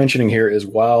thing worth mentioning here is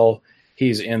while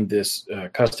he's in this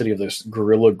custody of this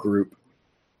guerrilla group,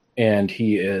 and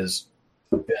he is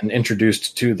been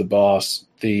introduced to the boss,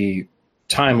 the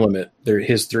time limit,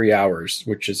 his 3 hours,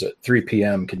 which is at 3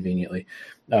 p.m. conveniently,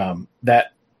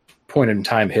 that point in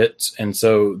time hits, and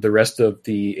so the rest of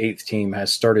the 8th team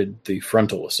has started the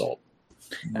frontal assault.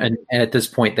 And at this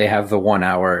point, they have the 1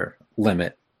 hour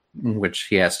limit, which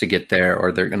he has to get there,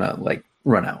 or they're gonna like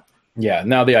run out. Yeah.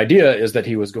 Now the idea is that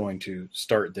he was going to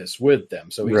start this with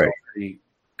them, so he's already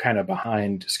kind of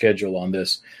behind schedule on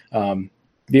this.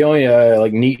 The only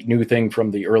like neat new thing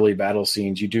from the early battle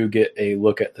scenes, you do get a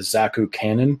look at the Zaku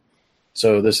cannon.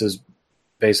 So this is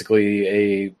basically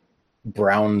a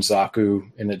brown Zaku,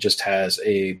 and it just has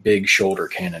a big shoulder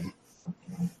cannon.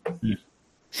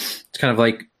 It's kind of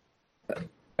like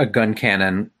a gun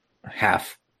cannon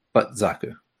half, but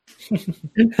Zaku.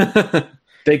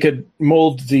 They could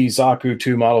mold the Zaku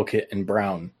 2 model kit in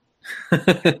brown.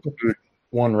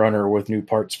 One runner with new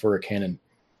parts for a cannon.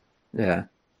 Yeah.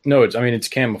 No, it's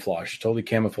camouflage. Totally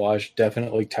camouflage.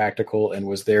 Definitely tactical, and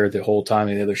was there the whole time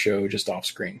in the other show, just off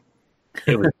screen.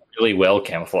 It was really well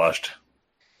camouflaged.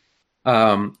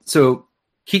 So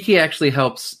Kiki actually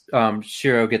helps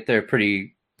Shiro get there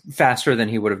pretty faster than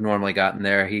he would have normally gotten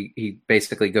there. He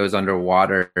basically goes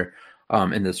underwater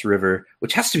in this river,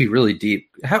 which has to be really deep.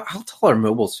 How tall are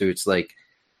mobile suits? Like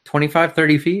 25,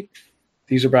 30 feet?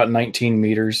 These are about 19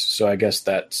 meters, so I guess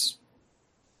that's,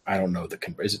 I don't know,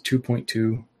 is it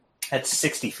 2.2? That's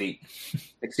 60 feet.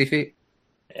 60 feet?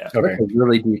 Yeah. Okay. That's a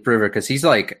really deep river because he's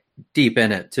like deep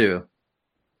in it too.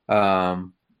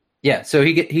 Yeah, so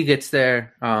he gets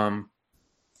there.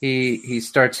 He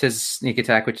starts his sneak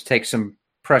attack, which takes some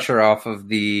pressure off of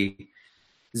the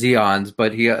Zeons,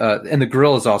 but he and the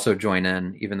gorillas also join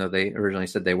in, even though they originally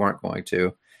said they weren't going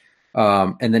to.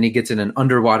 And then he gets in an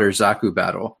underwater Zaku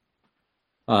battle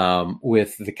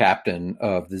with the captain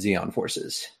of the Zeon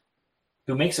forces,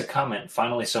 who makes a comment.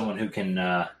 Finally, someone who can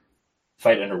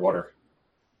fight underwater.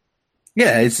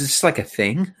 Yeah, it's just like a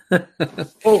thing.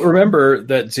 Well, remember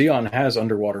that Zeon has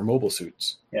underwater mobile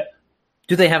suits. Yeah.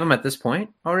 Do they have them at this point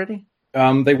already?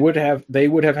 They would have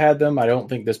had them. I don't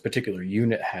think this particular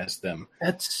unit has them.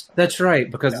 That's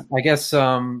right, because I guess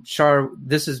Char.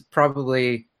 This is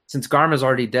probably, since Garma's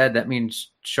already dead, that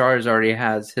means Char's already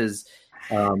has his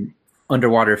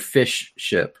underwater fish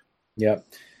ship. Yep.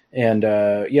 And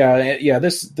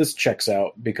this checks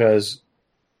out, because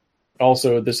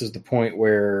also this is the point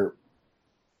where,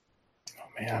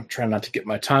 I'm trying not to get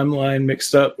my timeline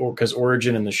mixed up, or because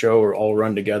Origin and the show are all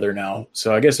run together now.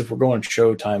 So I guess if we're going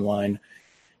show timeline,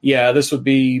 this would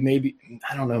be maybe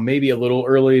a little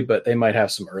early, but they might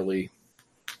have some early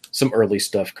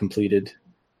stuff completed.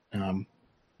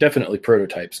 Definitely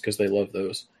prototypes, because they love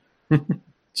those.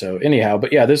 So anyhow, but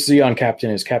this Zeon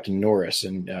captain is Captain Norris,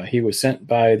 and he was sent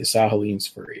by the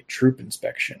Sahalines for a troop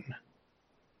inspection.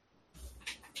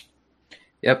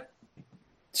 Yep.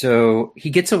 So he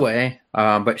gets away,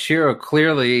 but Shiro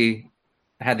clearly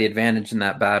had the advantage in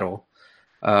that battle.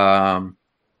 So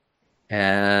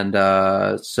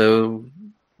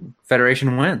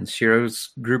Federation wins.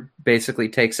 Shiro's group basically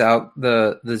takes out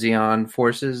the Zeon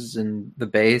forces and the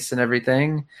base and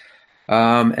everything.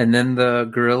 And then the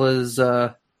guerrillas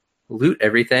loot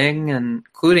everything,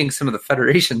 including some of the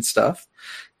Federation stuff.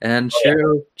 And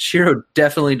Shiro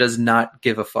definitely does not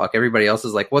give a fuck. Everybody else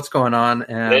is like, what's going on?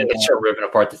 And they start ripping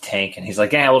apart the tank, and he's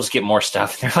like, we'll just get more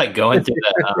stuff. And they're like going through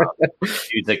the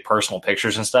dude's like personal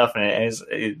pictures and stuff, and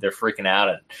they're freaking out.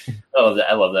 And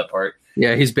I love that part.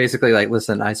 Yeah, he's basically like,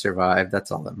 listen, I survived.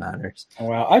 That's all that matters.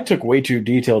 Wow, I took way too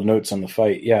detailed notes on the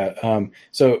fight. Yeah.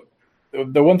 So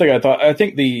the one thing I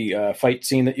think the fight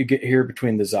scene that you get here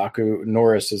between the Zaku,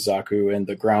 Norris's Zaku, and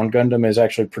the ground Gundam is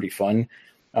actually pretty fun.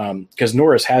 Because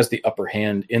Norris has the upper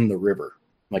hand in the river,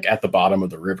 like at the bottom of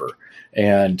the river.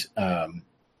 And,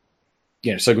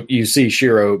 so you see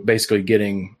Shiro basically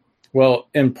getting,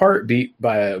 in part beat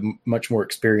by a much more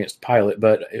experienced pilot.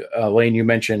 But Lane, you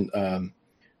mentioned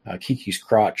Kiki's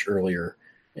crotch earlier,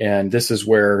 and this is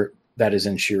where that is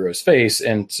in Shiro's face.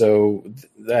 And so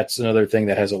that's another thing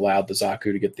that has allowed the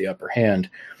Zaku to get the upper hand.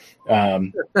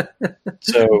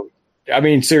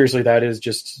 Seriously,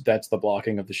 that's the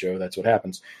blocking of the show. That's what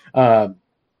happens.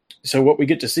 So what we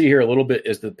get to see here a little bit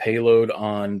is the payload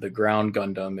on the ground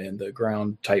Gundam and the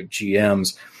ground type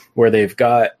GMs, where they've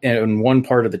got, in one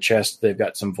part of the chest, they've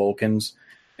got some Vulcans,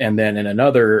 and then in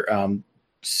another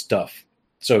stuff.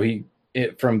 So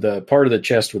from the part of the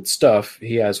chest with stuff,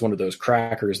 he has one of those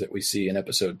crackers that we see in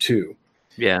episode 2.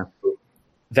 Yeah.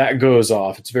 That goes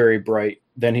off. It's very bright.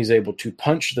 Then he's able to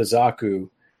punch the Zaku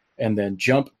and then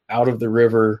jump out of the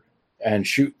river and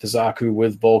shoot the Zaku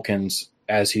with Vulcans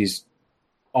as he's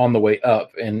on the way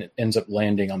up, and ends up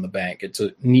landing on the bank. It's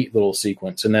a neat little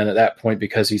sequence. And then at that point,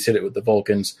 because he's hit it with the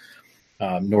Vulcans,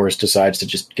 Norris decides to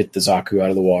just get the Zaku out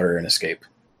of the water and escape.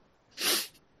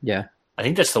 Yeah. I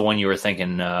think that's the one you were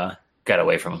thinking got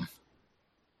away from him.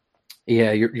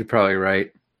 Yeah, you're probably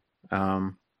right.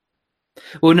 No.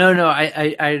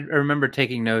 I remember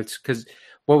taking notes, because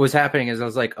what was happening is I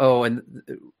was like, and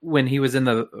when he was in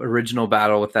the original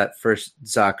battle with that first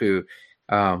Zaku,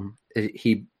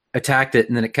 he attacked it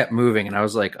and then it kept moving, and I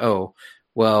was like,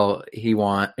 he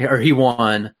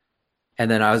won.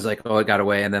 And then I was like, it got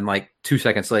away, and then like 2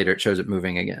 seconds later it shows it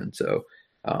moving again. So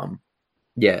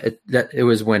it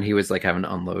was when he was like having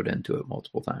to unload into it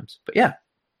multiple times. But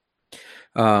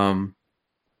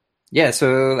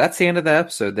so that's the end of the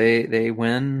episode. They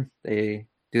win. They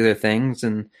do their things,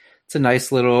 and it's a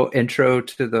nice little intro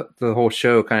to the whole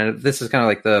show. Kind of, this is kind of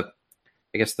like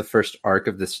I guess the first arc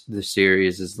of this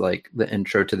series is like the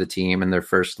intro to the team and their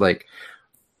first like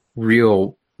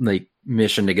real like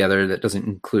mission together that doesn't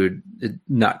include,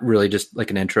 not really just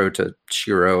like an intro to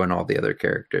Shiro and all the other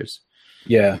characters.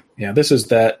 Yeah, this is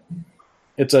that.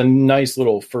 It's a nice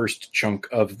little first chunk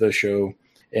of the show.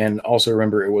 And also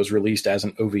remember, it was released as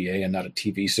an OVA and not a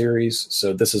TV series.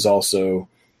 So this is also,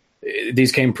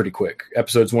 these came pretty quick.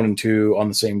 Episodes 1 and 2 on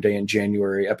the same day in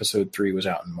January. Episode 3 was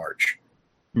out in March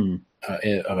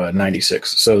of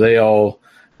 96. So they all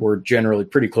were generally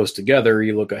pretty close together.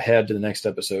 You look ahead to the next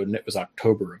episode, and it was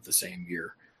October of the same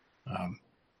year.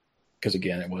 Because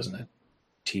again, it wasn't a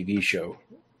TV show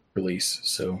release.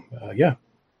 So yeah.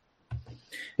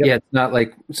 Yep. Yeah, it's not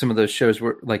like some of those shows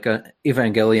were like an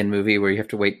Evangelion movie where you have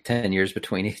to wait 10 years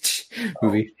between each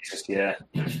movie. Yeah.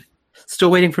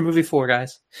 Still waiting for movie 4,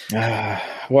 guys.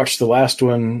 Watched the last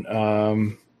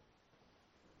one,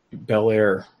 Bel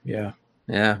Air. Yeah.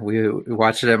 Yeah, we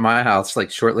watched it at my house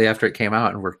like shortly after it came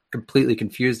out, and we're completely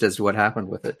confused as to what happened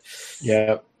with it.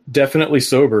 Yeah, definitely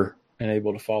sober and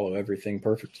able to follow everything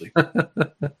perfectly.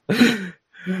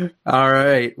 All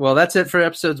right. Well, that's it for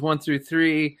episodes 1 through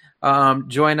 3.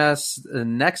 Join us the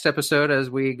next episode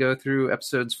as we go through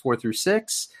episodes 4 through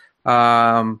 6.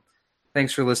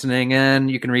 Thanks for listening in.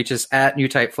 You can reach us at New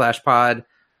Type Flash Pod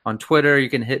on Twitter.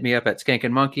 You can hit me up at Skank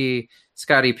and Monkey.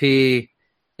 Scotty P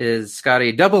is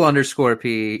Scotty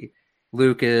 _P.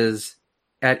 Luke is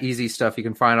at Easy Stuff. You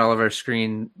can find all of our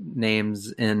screen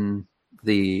names in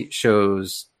the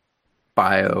show's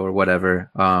bio or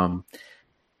whatever.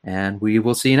 And we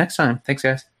will see you next time. Thanks,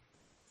 guys.